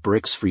distribute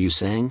bricks for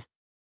Yusang?"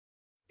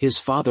 His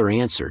father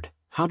answered,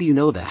 "How do you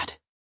know that?"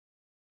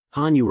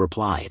 Hanyu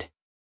replied,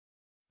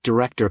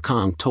 "Director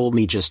Kong told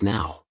me just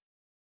now."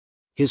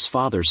 His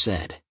father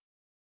said,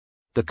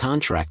 "The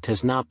contract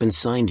has not been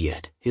signed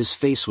yet." His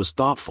face was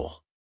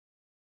thoughtful.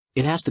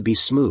 "It has to be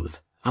smooth.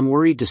 I'm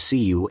worried to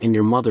see you and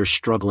your mother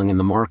struggling in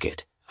the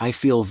market. I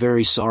feel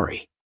very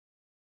sorry."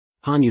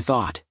 Hanyu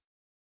thought.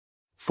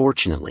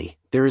 Fortunately,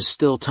 there is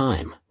still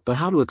time, but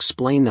how to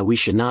explain that we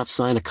should not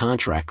sign a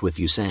contract with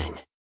Yusang?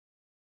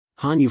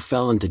 Hanyu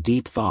fell into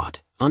deep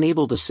thought,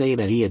 unable to say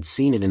that he had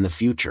seen it in the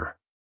future.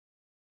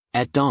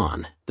 At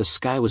dawn, the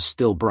sky was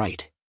still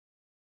bright.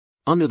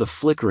 Under the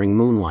flickering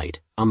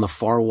moonlight, on the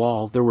far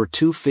wall there were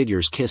two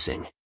figures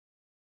kissing.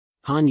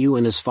 Hanyu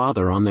and his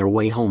father on their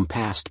way home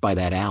passed by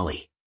that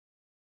alley.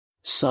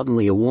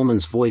 Suddenly a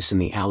woman's voice in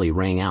the alley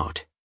rang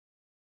out.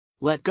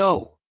 "Let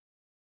go!"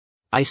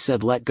 I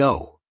said let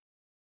go.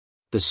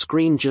 The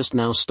scream just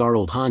now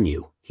startled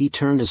Hanyu. He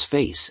turned his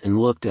face and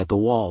looked at the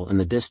wall in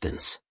the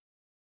distance.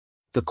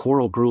 The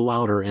quarrel grew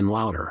louder and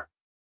louder.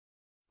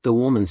 The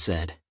woman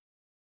said,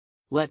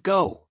 "Let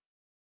go."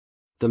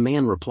 The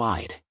man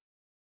replied,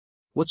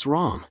 "What's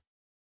wrong?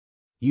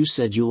 You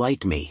said you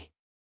liked me.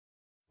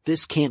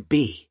 This can't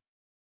be."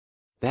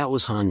 That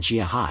was Han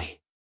Jiahai.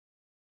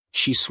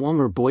 She swung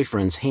her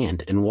boyfriend's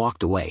hand and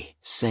walked away,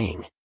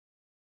 saying,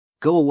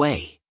 "Go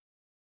away."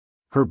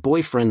 Her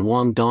boyfriend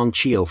Wang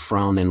Dongchio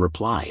frowned and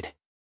replied,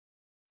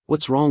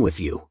 "What's wrong with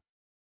you?"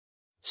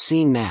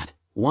 Seeing that,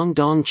 Wang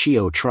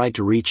Dongchio tried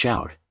to reach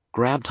out,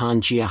 grabbed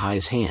Han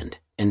Jiahai's hand,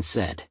 and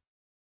said,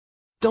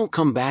 "Don't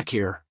come back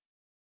here."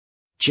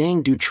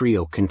 Jiang Du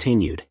Trio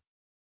continued,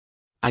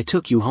 "I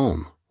took you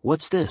home.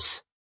 What's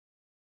this?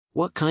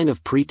 What kind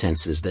of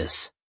pretense is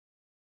this?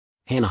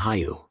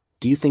 Hanahayu,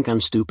 do you think I'm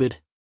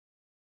stupid?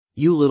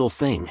 You little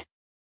thing."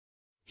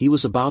 He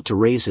was about to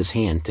raise his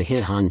hand to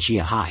hit Han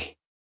Jiahai.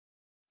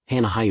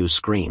 Hanahayu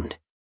screamed,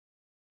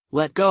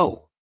 "Let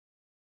go!"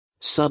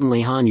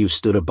 Suddenly Hanyu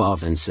stood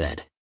above and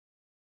said,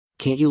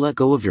 "Can't you let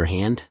go of your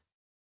hand?"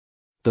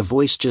 The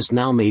voice just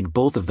now made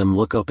both of them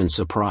look up in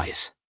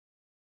surprise.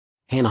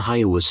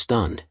 Hanahayu was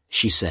stunned,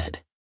 she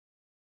said.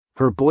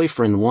 Her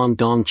boyfriend Wang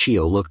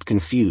Dongchio looked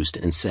confused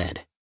and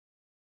said.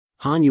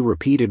 Hanyu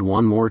repeated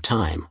one more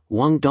time.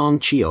 Wang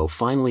Dongchio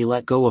finally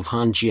let go of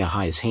Han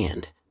Jiahai's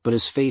hand, but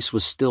his face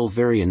was still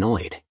very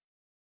annoyed.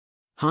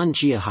 Han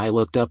Jiahai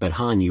looked up at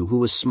Hanyu who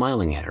was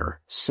smiling at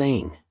her,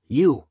 saying,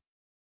 "You."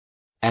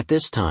 At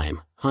this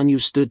time, Hanyu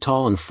stood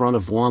tall in front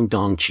of Wang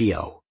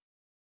Dongchio.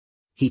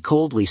 He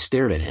coldly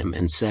stared at him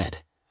and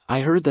said,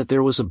 "I heard that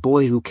there was a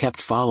boy who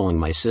kept following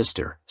my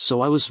sister,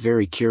 so I was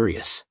very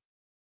curious.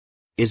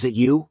 Is it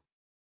you?"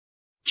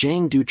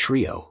 Jiang Du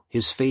Trio,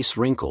 his face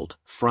wrinkled,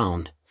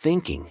 frowned,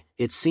 thinking,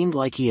 it seemed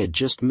like he had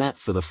just met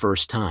for the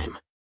first time.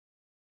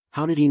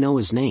 How did he know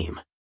his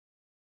name?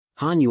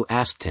 Hanyu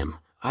asked him,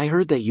 "I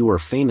heard that you are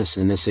famous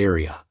in this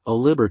area, a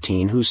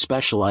libertine who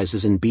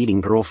specializes in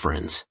beating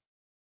girlfriends.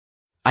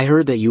 I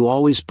heard that you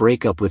always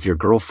break up with your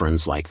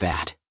girlfriends like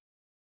that."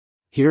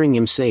 Hearing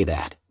him say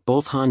that,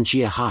 both Han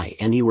Jiahai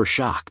and he were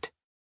shocked.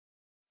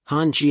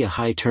 Han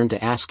Jiahai turned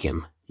to ask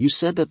him, "You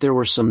said that there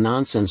were some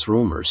nonsense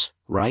rumors,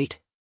 right?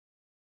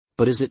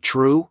 But is it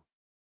true?"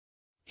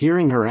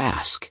 Hearing her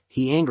ask,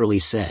 he angrily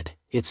said,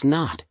 it's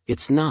not.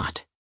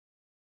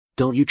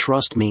 Don't you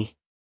trust me?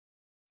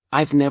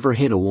 I've never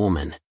hit a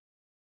woman.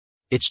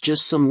 It's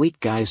just some weak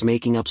guys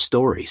making up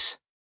stories.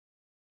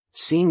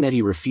 Seeing that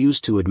he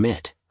refused to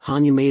admit,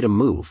 Hanyu made a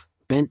move,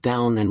 bent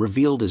down and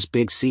revealed his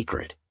big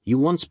secret. You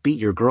once beat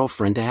your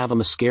girlfriend to have a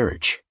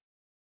miscarriage.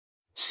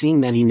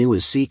 Seeing that he knew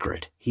his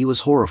secret, he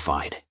was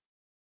horrified.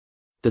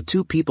 The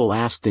two people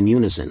asked in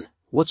unison,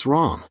 what's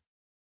wrong?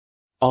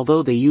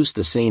 Although they used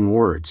the same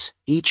words,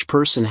 each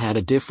person had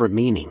a different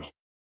meaning.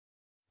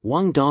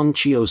 Wang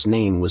Dongqiu's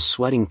name was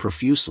sweating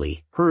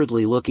profusely,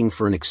 hurriedly looking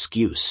for an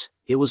excuse.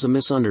 It was a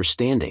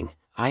misunderstanding.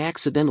 I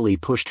accidentally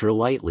pushed her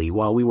lightly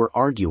while we were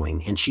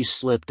arguing and she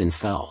slipped and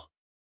fell.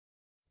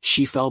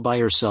 She fell by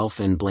herself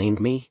and blamed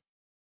me?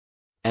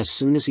 As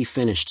soon as he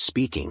finished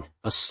speaking,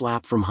 a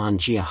slap from Han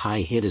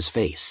Jiahai hit his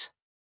face.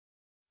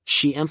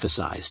 She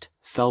emphasized,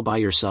 fell by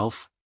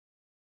yourself?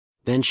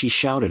 Then she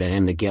shouted at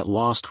him to get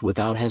lost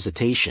without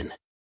hesitation.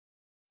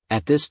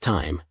 At this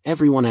time,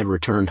 everyone had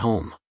returned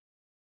home.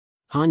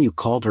 Hanyu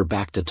called her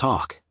back to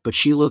talk, but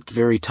she looked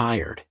very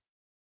tired.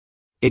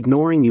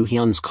 Ignoring Yu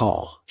Hyun's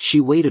call, she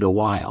waited a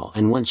while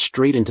and went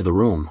straight into the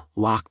room,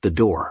 locked the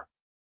door.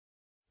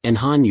 And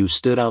Hanyu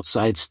stood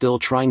outside still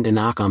trying to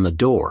knock on the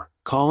door,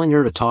 calling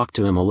her to talk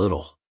to him a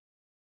little.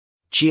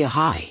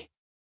 Jiahai.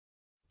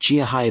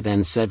 Jiahai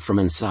then said from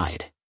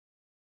inside.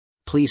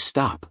 Please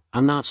stop,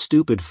 I'm not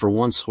stupid for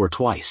once or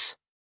twice.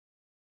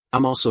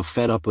 I'm also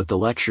fed up with the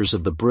lectures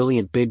of the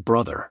brilliant big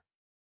brother.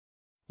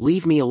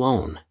 Leave me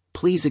alone,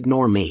 please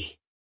ignore me.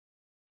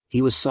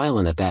 He was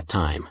silent at that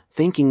time,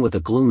 thinking with a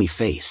gloomy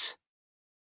face.